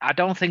I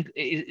don't think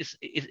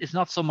it's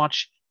not so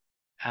much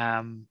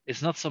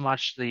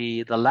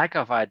the lack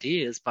of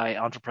ideas by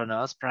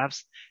entrepreneurs.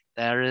 Perhaps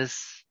there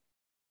is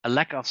a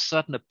lack of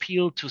certain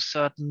appeal to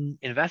certain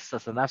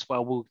investors, and that's why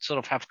we sort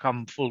of have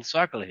come full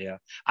circle here.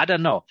 I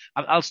don't know.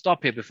 I'll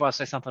stop here before I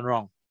say something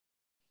wrong.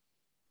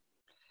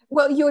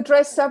 Well, you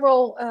addressed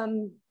several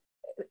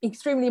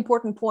extremely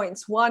important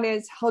points. One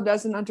is, how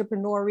does an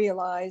entrepreneur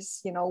realize,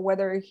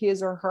 whether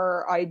his or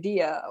her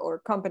idea or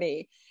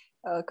company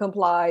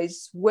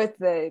complies with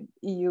the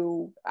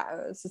EU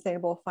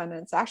Sustainable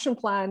Finance Action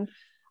Plan?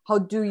 How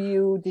do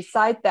you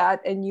decide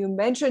that? And you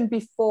mentioned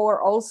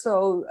before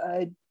also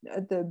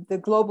the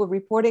Global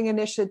Reporting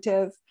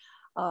Initiative,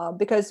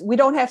 because we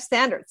don't have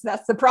standards.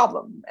 That's the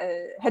problem.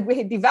 Had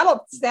we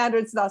developed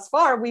standards thus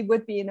far, we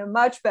would be in a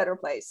much better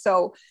place.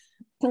 So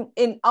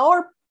in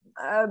our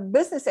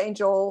business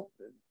angel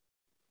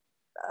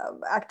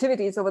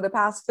activities over the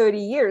past 30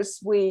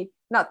 years,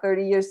 not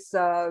 30 years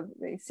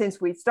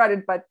since we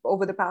started, but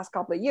over the past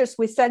couple of years,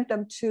 we sent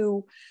them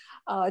to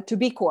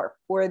B Corp,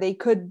 where they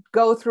could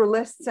go through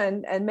lists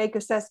and make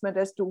assessment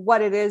as to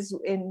what it is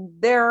in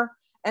their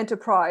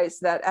enterprise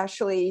that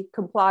actually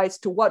complies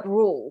to what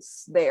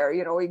rules there.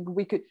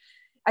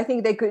 I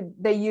think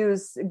they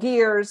use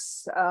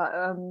GEARS,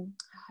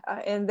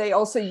 and they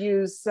also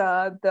use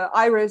the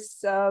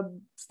IRIS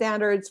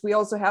standards. We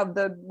also have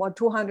the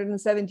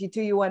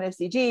 272 UN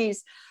SDGs.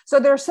 So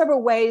there are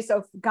several ways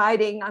of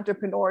guiding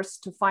entrepreneurs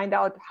to find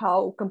out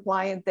how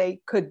compliant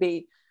they could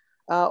be,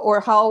 or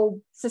how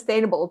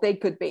sustainable they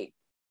could be.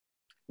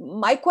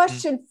 My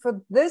question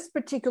for this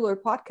particular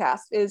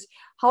podcast is,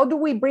 how do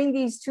we bring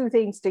these two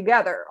things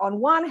together? On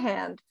one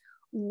hand,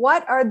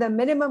 what are the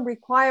minimum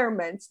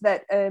requirements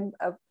that a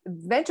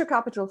venture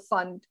capital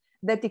fund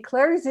that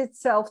declares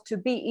itself to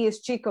be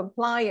ESG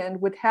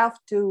compliant would have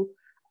to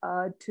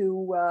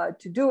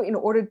do in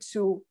order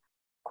to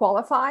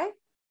qualify?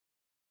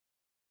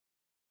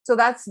 So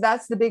that's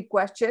the big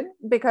question,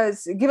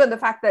 because given the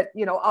fact that,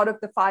 out of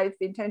the 5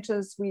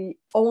 intentions, we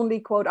only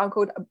quote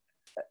unquote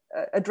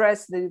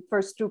address the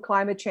first 2,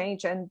 climate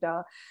change and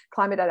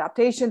climate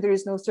adaptation, there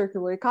is no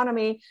circular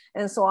economy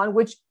and so on,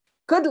 which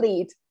could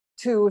lead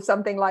to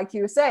something like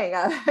you saying,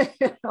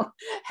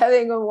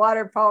 having a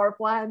water power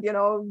plant,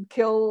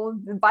 kill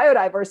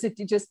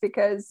biodiversity just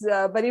because,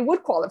 but it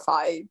would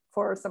qualify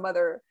for some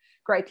other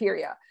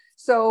criteria.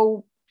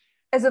 So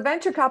as a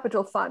venture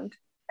capital fund,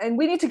 and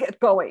we need to get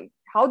going,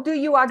 how do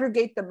you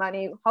aggregate the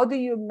money? How do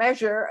you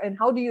measure, and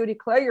how do you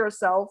declare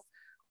yourself?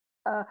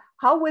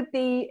 How would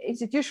the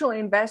institutional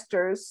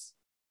investors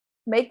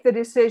make the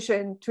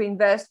decision to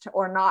invest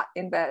or not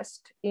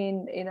invest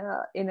in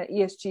an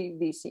ESG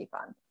VC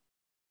fund?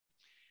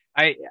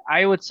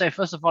 I would say,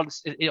 first of all,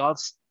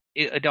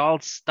 it all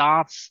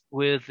starts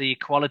with the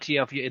quality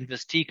of your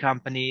investee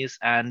companies,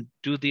 and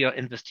do your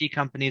investee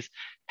companies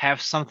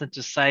have something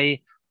to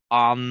say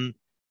on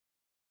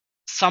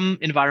some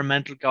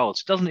environmental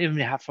goals? It doesn't even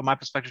have, from my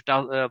perspective,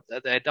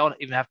 they don't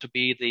even have to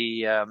be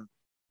the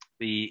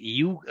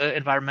EU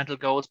environmental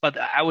goals, but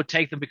I would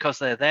take them because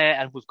they're there,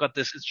 and we've got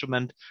this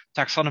instrument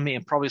taxonomy,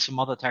 and probably some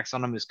other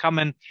taxonomies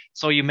coming.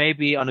 So you may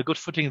be on a good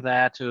footing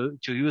there to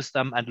use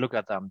them and look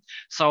at them.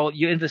 So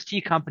your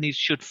investee companies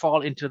should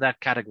fall into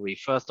that category,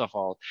 first of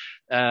all.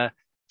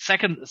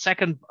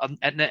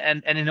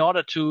 and in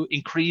order to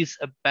increase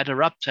a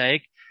better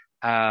uptake,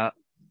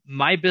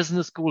 my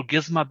business school,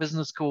 GISMA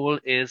Business School,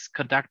 is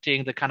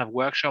conducting the kind of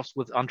workshops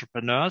with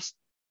entrepreneurs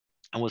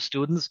and with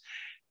students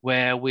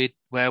where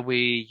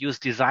we use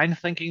design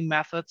thinking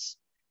methods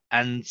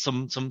and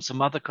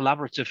some other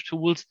collaborative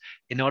tools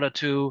in order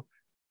to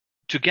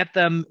get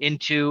them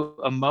into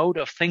a mode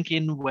of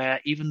thinking where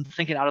even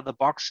thinking out of the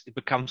box, it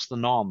becomes the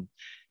norm.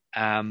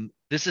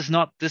 This is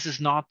not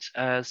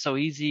so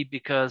easy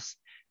because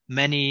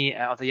many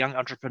of the young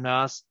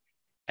entrepreneurs,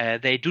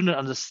 they do not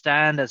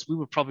understand, as we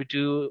would probably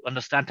do,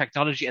 understand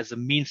technology as a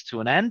means to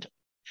an end.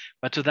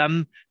 But to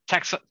them,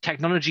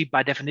 technology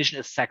by definition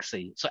is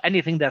sexy. So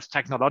anything that's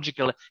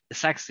technological is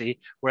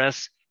sexy.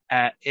 Whereas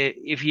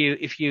if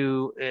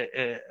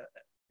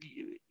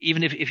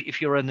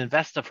you're an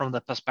investor from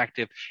that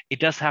perspective, it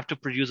does have to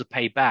produce a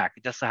payback.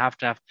 It does have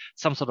to have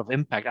some sort of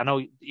impact. I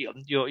know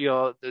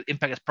the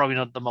impact is probably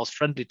not the most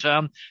friendly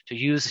term to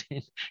use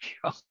in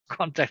your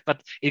context,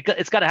 but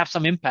it's got to have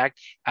some impact.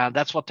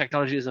 That's what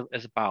technology is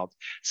about.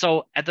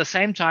 So at the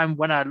same time,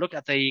 when I look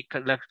at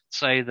let's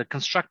say the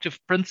constructive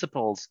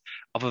principles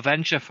of a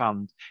venture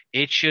fund,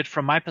 it should,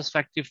 from my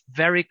perspective,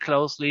 very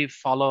closely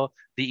follow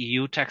the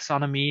EU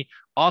taxonomy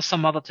or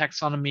some other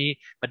taxonomy,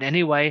 but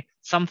anyway,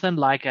 something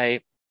like I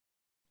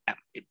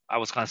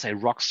was going to say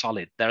rock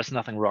solid. There's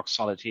nothing rock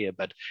solid here,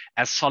 but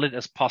as solid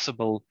as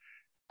possible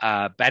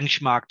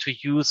benchmark to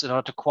use in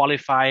order to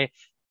qualify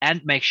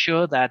and make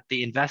sure that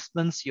the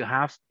investments you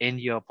have in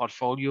your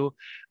portfolio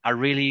are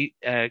really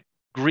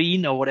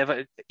green or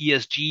whatever,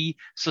 ESG,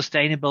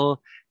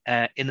 sustainable,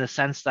 in the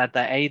sense that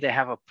they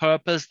have a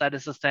purpose that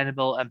is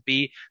sustainable, and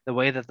B, the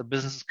way that the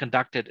business is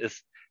conducted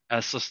is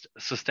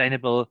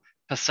sustainable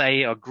per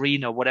se, or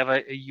green, or whatever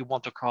you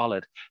want to call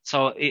it.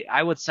 So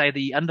I would say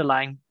the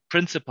underlying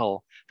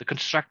principle, the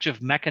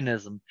constructive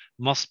mechanism,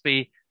 must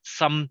be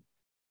some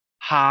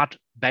hard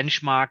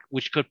benchmark,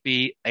 which could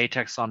be a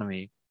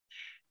taxonomy.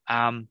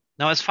 Now,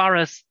 as far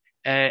as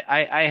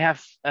I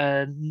have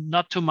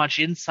not too much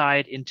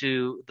insight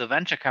into the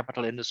venture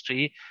capital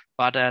industry,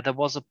 but there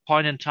was a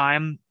point in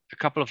time a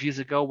couple of years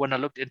ago when I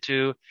looked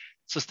into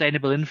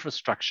sustainable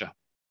infrastructure.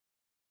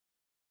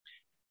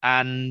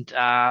 And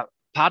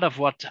part of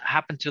what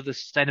happened to the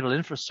sustainable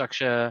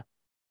infrastructure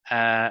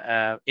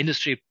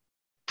industry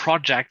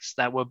projects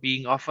that were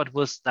being offered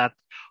was that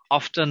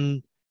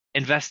often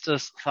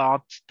investors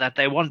thought that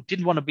they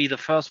didn't want to be the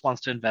first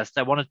ones to invest.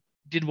 They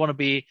didn't want to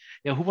be,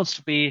 who wants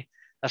to be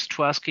as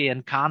Tversky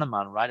and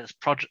Kahneman, right? As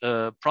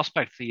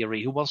prospect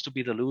theory, who wants to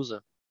be the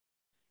loser?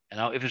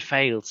 If it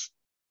fails.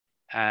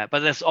 But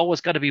there's always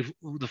got to be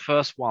the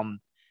first one.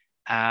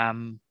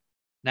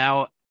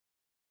 Now,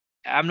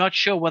 I'm not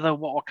sure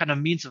what kind of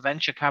means a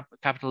venture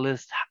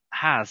capitalist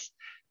has,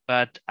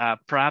 but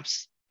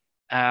perhaps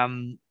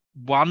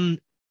one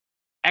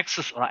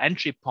access or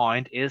entry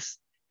point is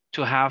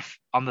to have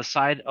on the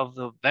side of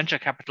the venture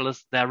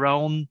capitalists their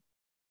own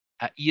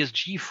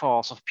ESG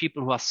force of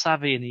people who are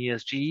savvy in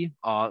ESG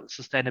or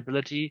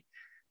sustainability,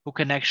 who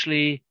can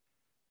actually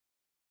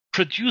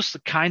produce the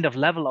kind of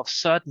level of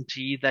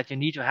certainty that you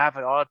need to have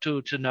in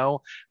order to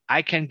know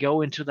I can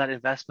go into that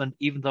investment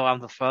even though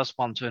I'm the first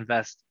one to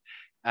invest.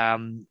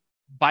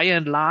 By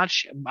and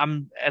large,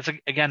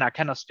 I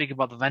cannot speak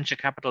about the venture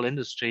capital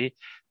industry,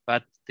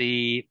 but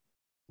the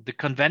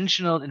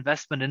conventional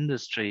investment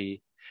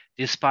industry,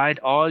 despite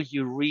all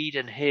you read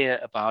and hear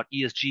about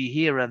ESG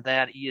here and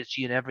there,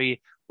 ESG in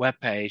every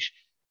webpage,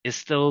 is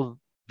still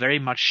very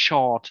much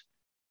short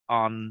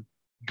on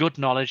good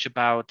knowledge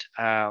about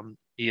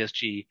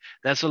ESG.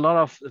 There's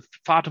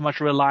far too much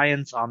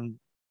reliance on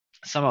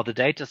some of the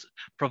data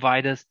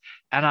providers,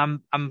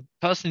 and I'm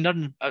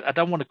personally I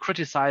don't want to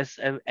criticize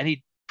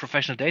any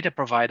professional data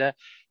provider,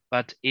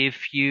 but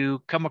if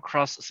you come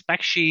across a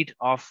spec sheet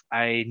of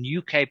a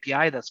new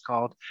KPI that's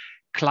called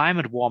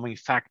climate warming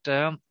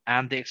factor,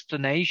 and the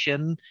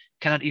explanation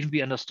cannot even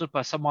be understood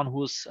by someone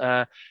who's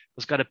got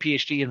a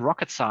PhD in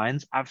rocket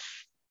science,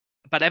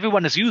 but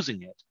everyone is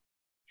using it.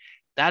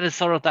 That is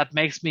that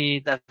makes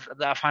me that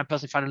I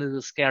personally find a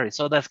little scary.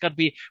 So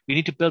we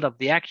need to build up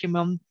the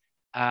acumen.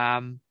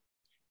 And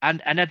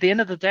at the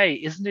end of the day,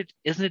 isn't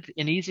it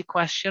an easy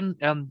question?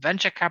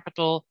 Venture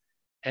capital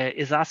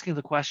is asking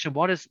the question: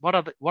 what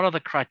are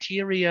the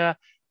criteria?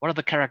 What are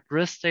the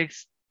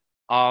characteristics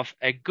of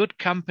a good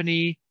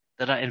company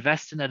that are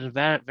investing at a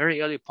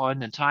very early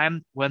point in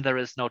time, when there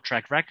is no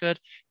track record,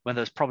 when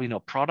there's probably no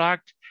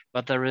product,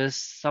 but there is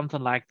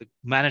something like the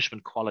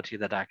management quality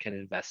that I can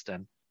invest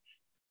in.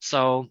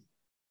 So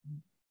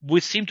we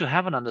seem to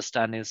have an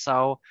understanding.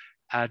 So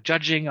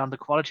judging on the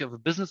quality of a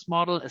business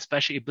model,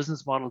 especially a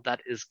business model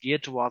that is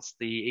geared towards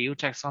the EU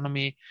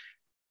taxonomy,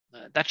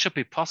 that should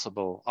be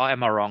possible. Or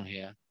am I wrong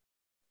here?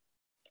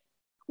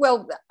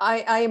 Well,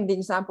 I am the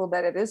example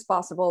that it is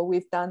possible.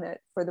 We've done it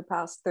for the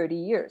past 30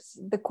 years.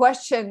 The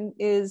question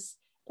is,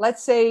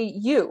 let's say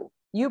you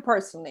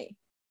personally,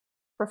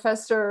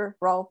 Professor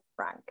Ralf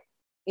Frank,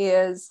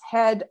 is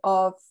head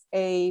of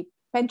a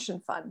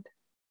pension fund.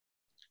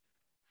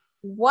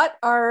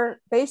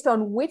 based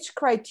on which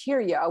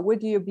criteria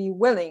would you be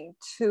willing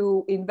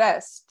to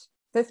invest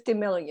 50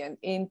 million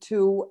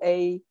into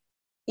a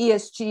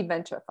ESG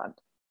venture fund?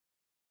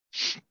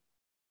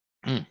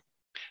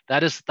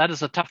 That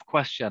is a tough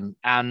question.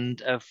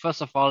 And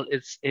first of all,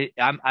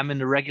 I'm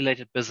in a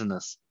regulated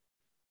business.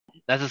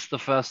 That is the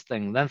first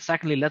thing. Then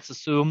secondly, let's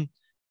assume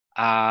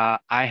I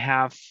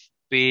have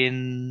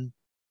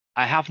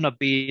not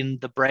been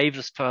the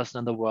bravest person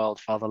in the world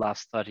for the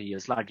last 30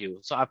 years like you.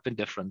 So I've been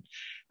different.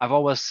 I've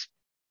always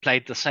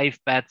played the safe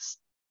bets.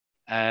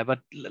 But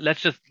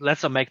let's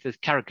not make this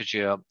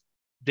caricature.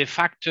 De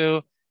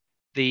facto,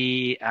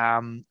 we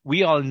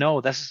all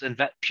know this is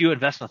pure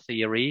investment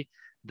theory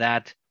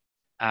that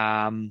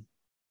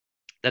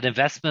that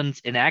investments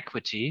in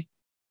equity,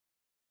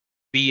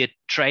 be it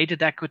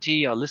traded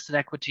equity or listed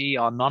equity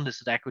or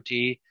non-listed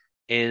equity,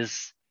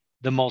 is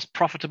the most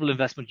profitable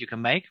investment you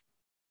can make.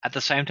 At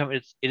the same time,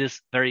 it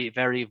is very,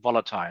 very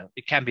volatile.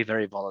 It can be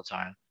very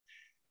volatile.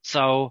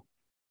 So,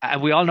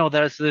 and we all know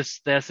there's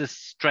this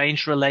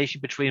strange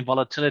relation between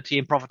volatility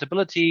and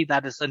profitability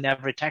that is in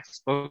every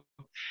textbook.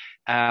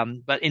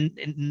 But in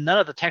none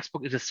of the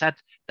textbook it is said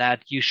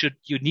that you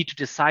need to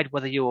decide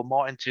whether you are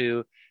more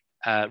into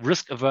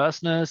risk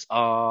averseness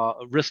or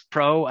risk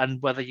pro,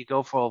 and whether you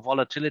go for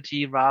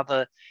volatility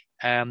rather,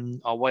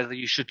 or whether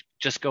you should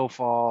just go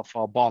for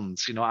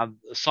bonds,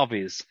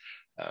 SOVs,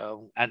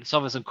 and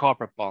SOVs and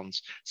corporate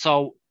bonds.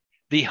 So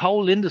the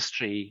whole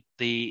industry,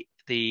 the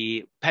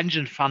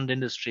pension fund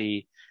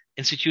industry,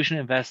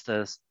 institutional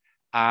investors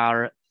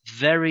are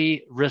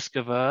very risk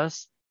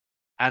averse,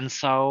 and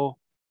so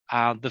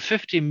the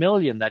 50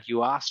 million that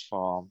you asked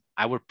for,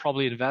 I would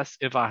probably invest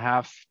if I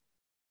have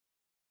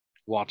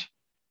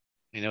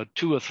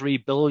 2 or 3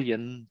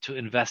 billion to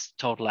invest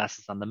total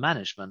assets under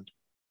management.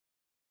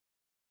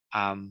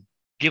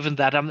 Given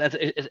that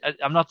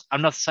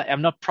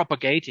I'm not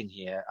propagating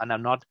here, and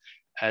I'm not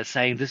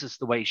saying this is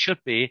the way it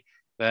should be,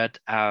 but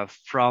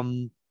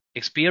from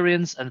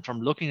experience and from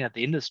looking at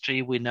the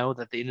industry, we know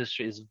that the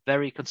industry is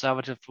very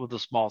conservative with a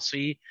small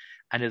c,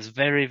 and is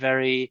very,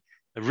 very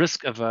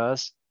risk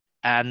averse.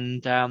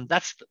 And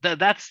that's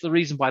the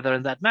reason why they're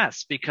in that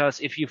mess.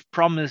 Because if you've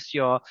promised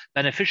your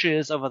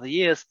beneficiaries over the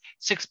years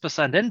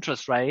 6%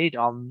 interest rate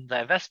on the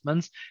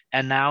investments,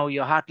 and now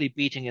you're hardly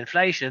beating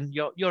inflation,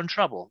 you're in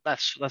trouble.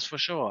 That's for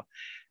sure.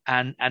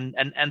 And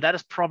that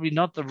is probably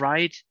not the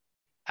right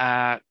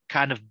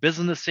kind of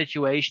business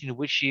situation in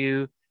which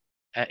you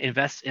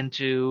invest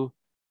into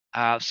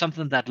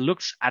something that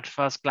looks at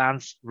first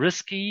glance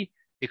risky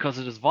because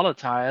it is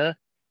volatile,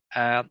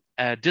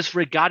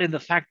 disregarding the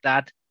fact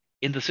that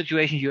in the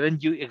situation you're in,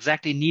 you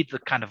exactly need the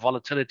kind of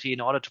volatility in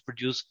order to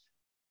produce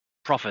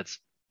profits.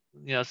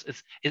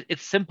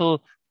 It's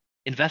simple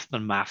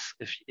investment math,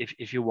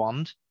 if you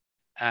want.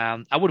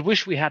 I would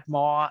wish we had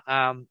more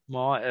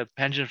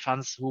pension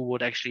funds who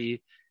would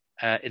actually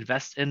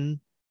invest in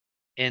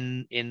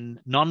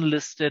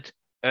non-listed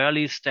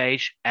early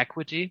stage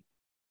equity.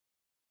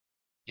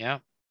 Yeah.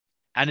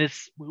 And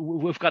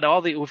we've got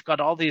all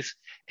these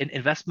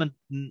investment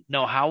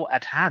know-how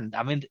at hand.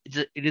 I mean,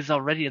 it is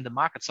already in the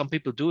market. Some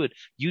people do it.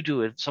 You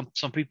do it.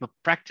 Some people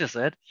practice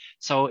it.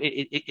 So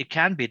it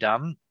can be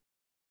done.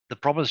 The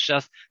problem is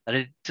just that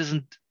it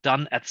isn't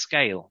done at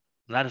scale.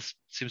 That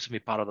seems to be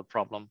part of the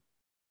problem.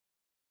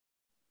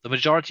 The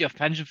majority of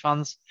pension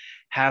funds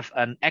have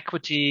an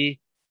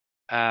equity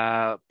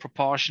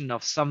proportion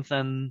of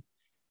something.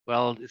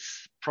 Well,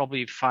 it's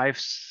probably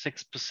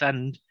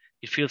 5-6%.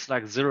 It feels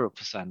like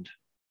 0%.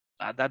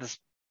 That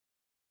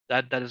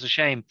is a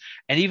shame.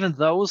 And even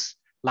those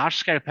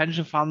large-scale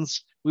pension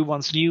funds we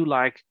once knew,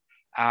 like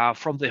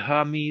from the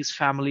Hermes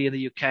family in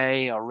the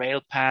UK or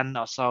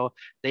Railpen or so,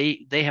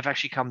 they have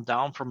actually come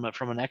down from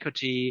an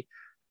equity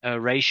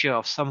ratio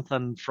of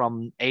something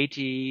from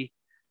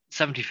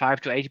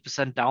 75 to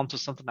 80% down to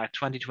something like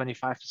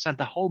 20-25%.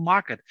 The whole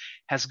market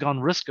has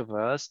gone risk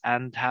averse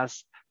and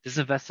has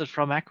disinvested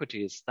from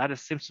equities.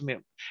 Seems to me,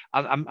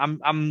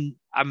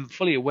 I'm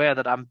fully aware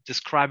that I'm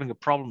describing a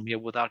problem here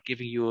without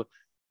giving you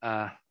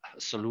a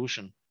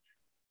solution.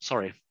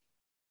 Sorry.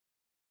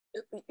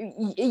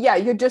 Yeah,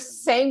 you're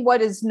just saying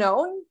what is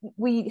known.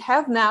 We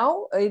have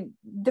now a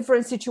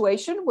different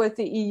situation with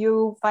the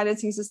EU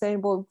Financing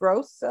Sustainable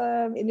Growth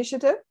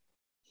Initiative,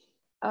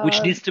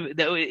 which needs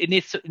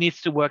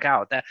to work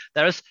out.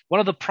 There is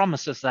one of the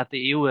promises that the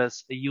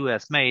EU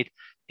has made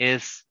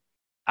is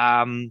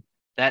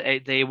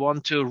that they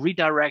want to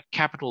redirect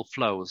capital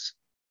flows,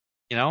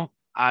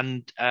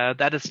 and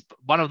that is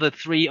one of the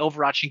 3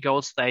 overarching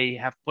goals they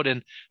have put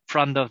in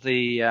front of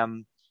the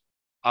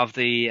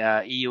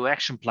EU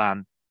action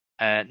plan.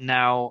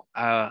 Now,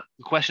 the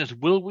question is,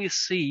 will we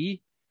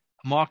see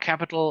more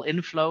capital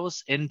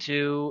inflows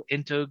into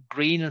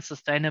green and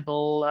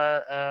sustainable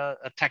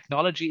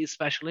technology,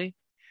 especially?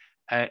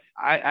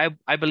 I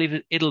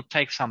believe it'll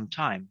take some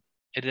time.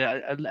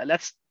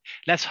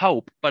 Let's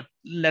hope, but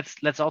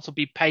let's also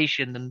be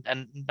patient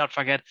and not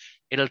forget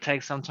it'll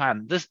take some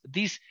time.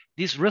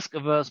 These risk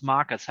averse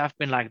markets have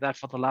been like that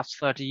for the last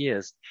 30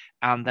 years,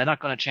 and they're not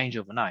going to change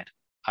overnight,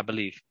 I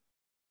believe.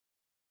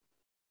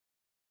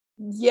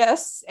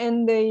 Yes,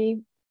 in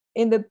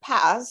the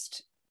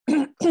past,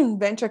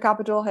 venture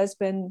capital has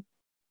been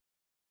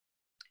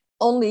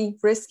only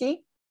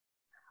risky,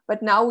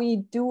 but now we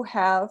do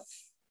have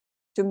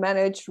to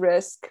manage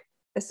risk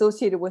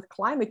associated with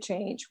climate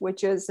change,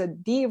 which is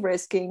an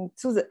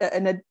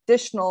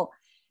additional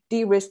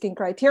de-risking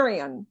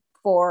criterion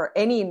for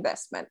any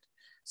investment.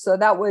 So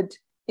that would,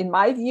 in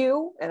my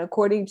view, and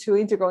according to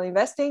integral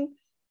investing,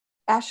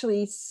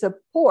 actually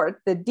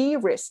support the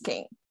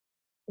de-risking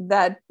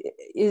that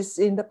is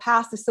in the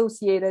past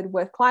associated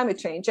with climate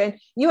change. And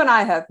you and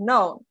I have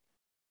known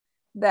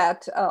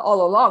that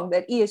all along,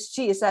 that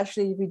ESG is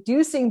actually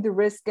reducing the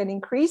risk and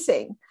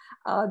increasing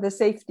the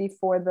safety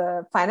for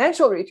the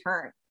financial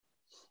return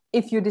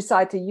if you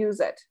decide to use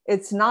it.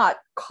 It's not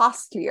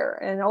costlier,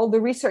 and all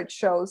the research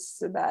shows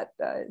that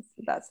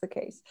that's the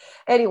case.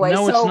 Anyway,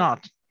 no, it's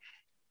not.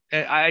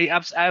 I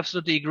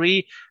absolutely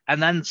agree.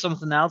 And then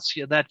something else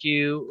that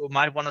you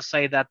might want to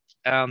say, that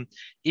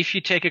if you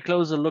take a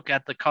closer look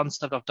at the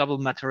concept of double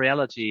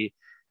materiality,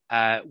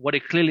 what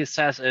it clearly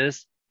says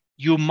is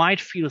you might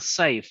feel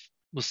safe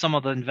with some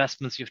of the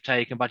investments you've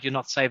taken, but you're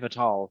not safe at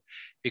all.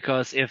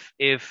 Because if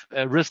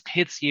a risk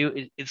hits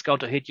you, it's going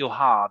to hit you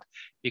hard,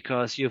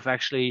 because you've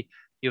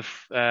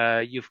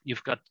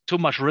got too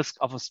much risk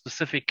of a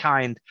specific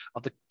kind,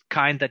 of the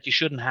kind that you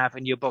shouldn't have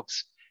in your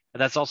books. And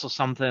that's also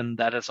something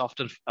that is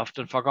often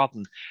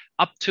forgotten.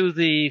 Up to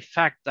the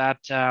fact that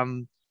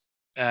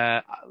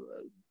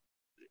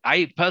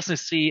I personally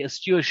see a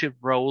stewardship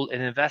role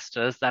in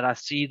investors that I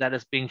see that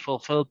is being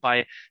fulfilled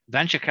by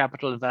venture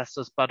capital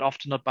investors, but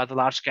often not by the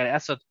large scale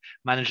asset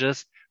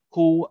managers,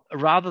 who,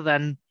 rather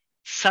than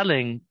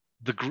selling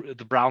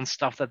the brown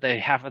stuff that they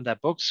have in their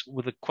books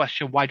with the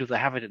question, why do they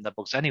have it in their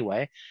books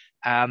anyway?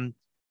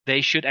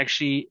 They should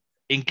actually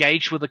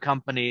engage with the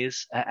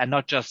companies and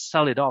not just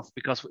sell it off,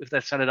 because if they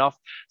sell it off,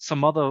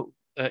 some other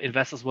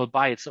investors will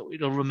buy it. So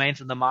it remains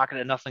in the market,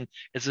 and nothing.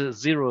 It's a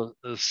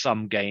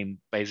zero-sum game,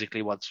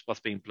 basically, what's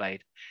being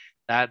played.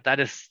 That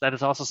is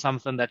also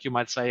something that you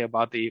might say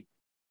about the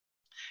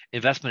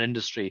investment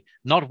industry.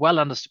 Not well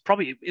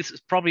understood.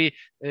 It's probably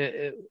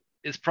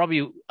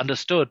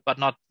understood, but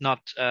not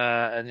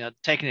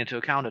taken into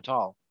account at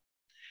all.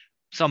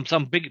 Some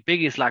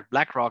biggies like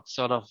BlackRock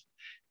sort of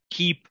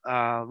keep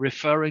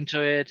referring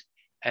to it.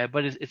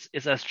 But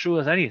it's as true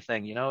as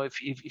anything, if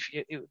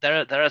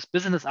there is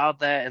business out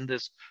there in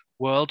this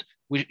world,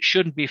 we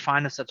shouldn't be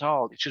financed at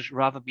all. It should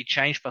rather be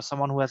changed by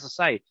someone who has a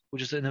say,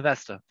 which is an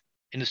investor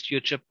in a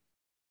stewardship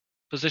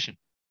position.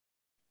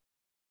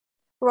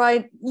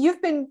 Right.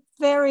 You've been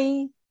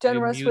very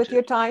generous with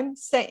your time.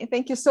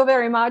 Thank you so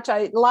very much.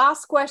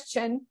 Last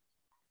question.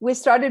 We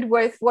started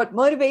with what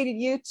motivated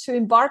you to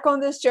embark on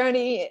this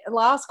journey.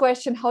 Last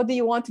question, how do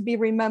you want to be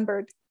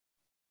remembered?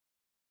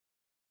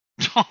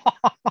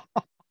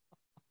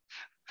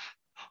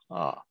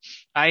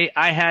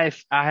 I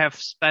have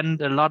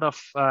spent a lot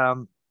of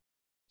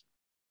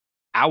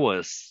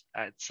hours,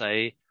 I'd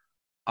say,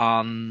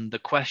 on the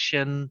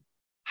question,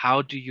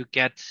 how do you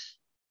get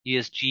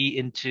ESG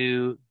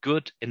into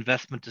good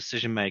investment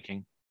decision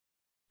making?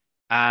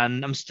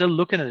 And I'm still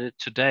looking at it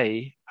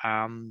today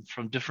from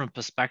different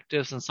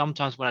perspectives. And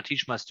sometimes when I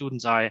teach my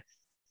students, I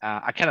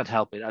cannot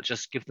help it. I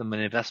just give them an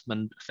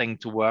investment thing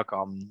to work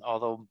on,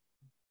 although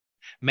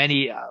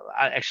many are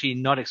actually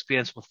not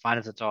experienced with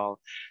finance at all.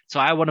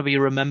 So I want to be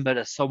remembered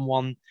as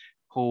someone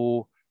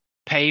who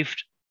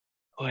helped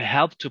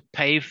to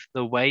pave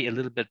the way a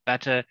little bit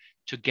better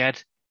to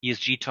get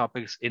ESG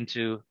topics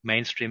into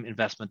mainstream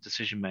investment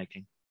decision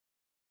making.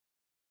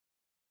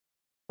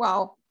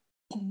 Wow.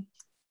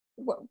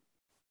 Well,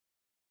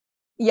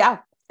 yeah,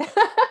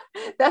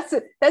 that's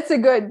a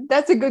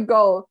good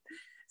goal.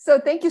 So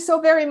thank you so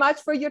very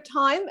much for your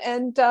time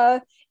and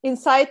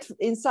insights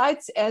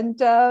and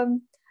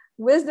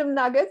wisdom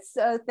nuggets.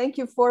 Thank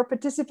you for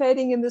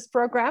participating in this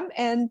program,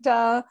 and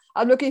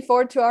I'm looking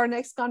forward to our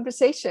next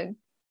conversation.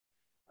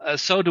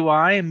 So do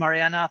I,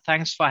 Mariana.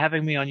 Thanks for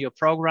having me on your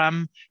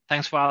program.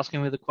 Thanks for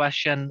asking me the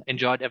question.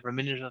 Enjoyed every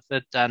minute of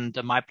it, and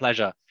my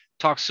pleasure.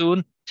 Talk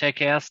soon. Take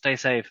care. Stay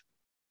safe.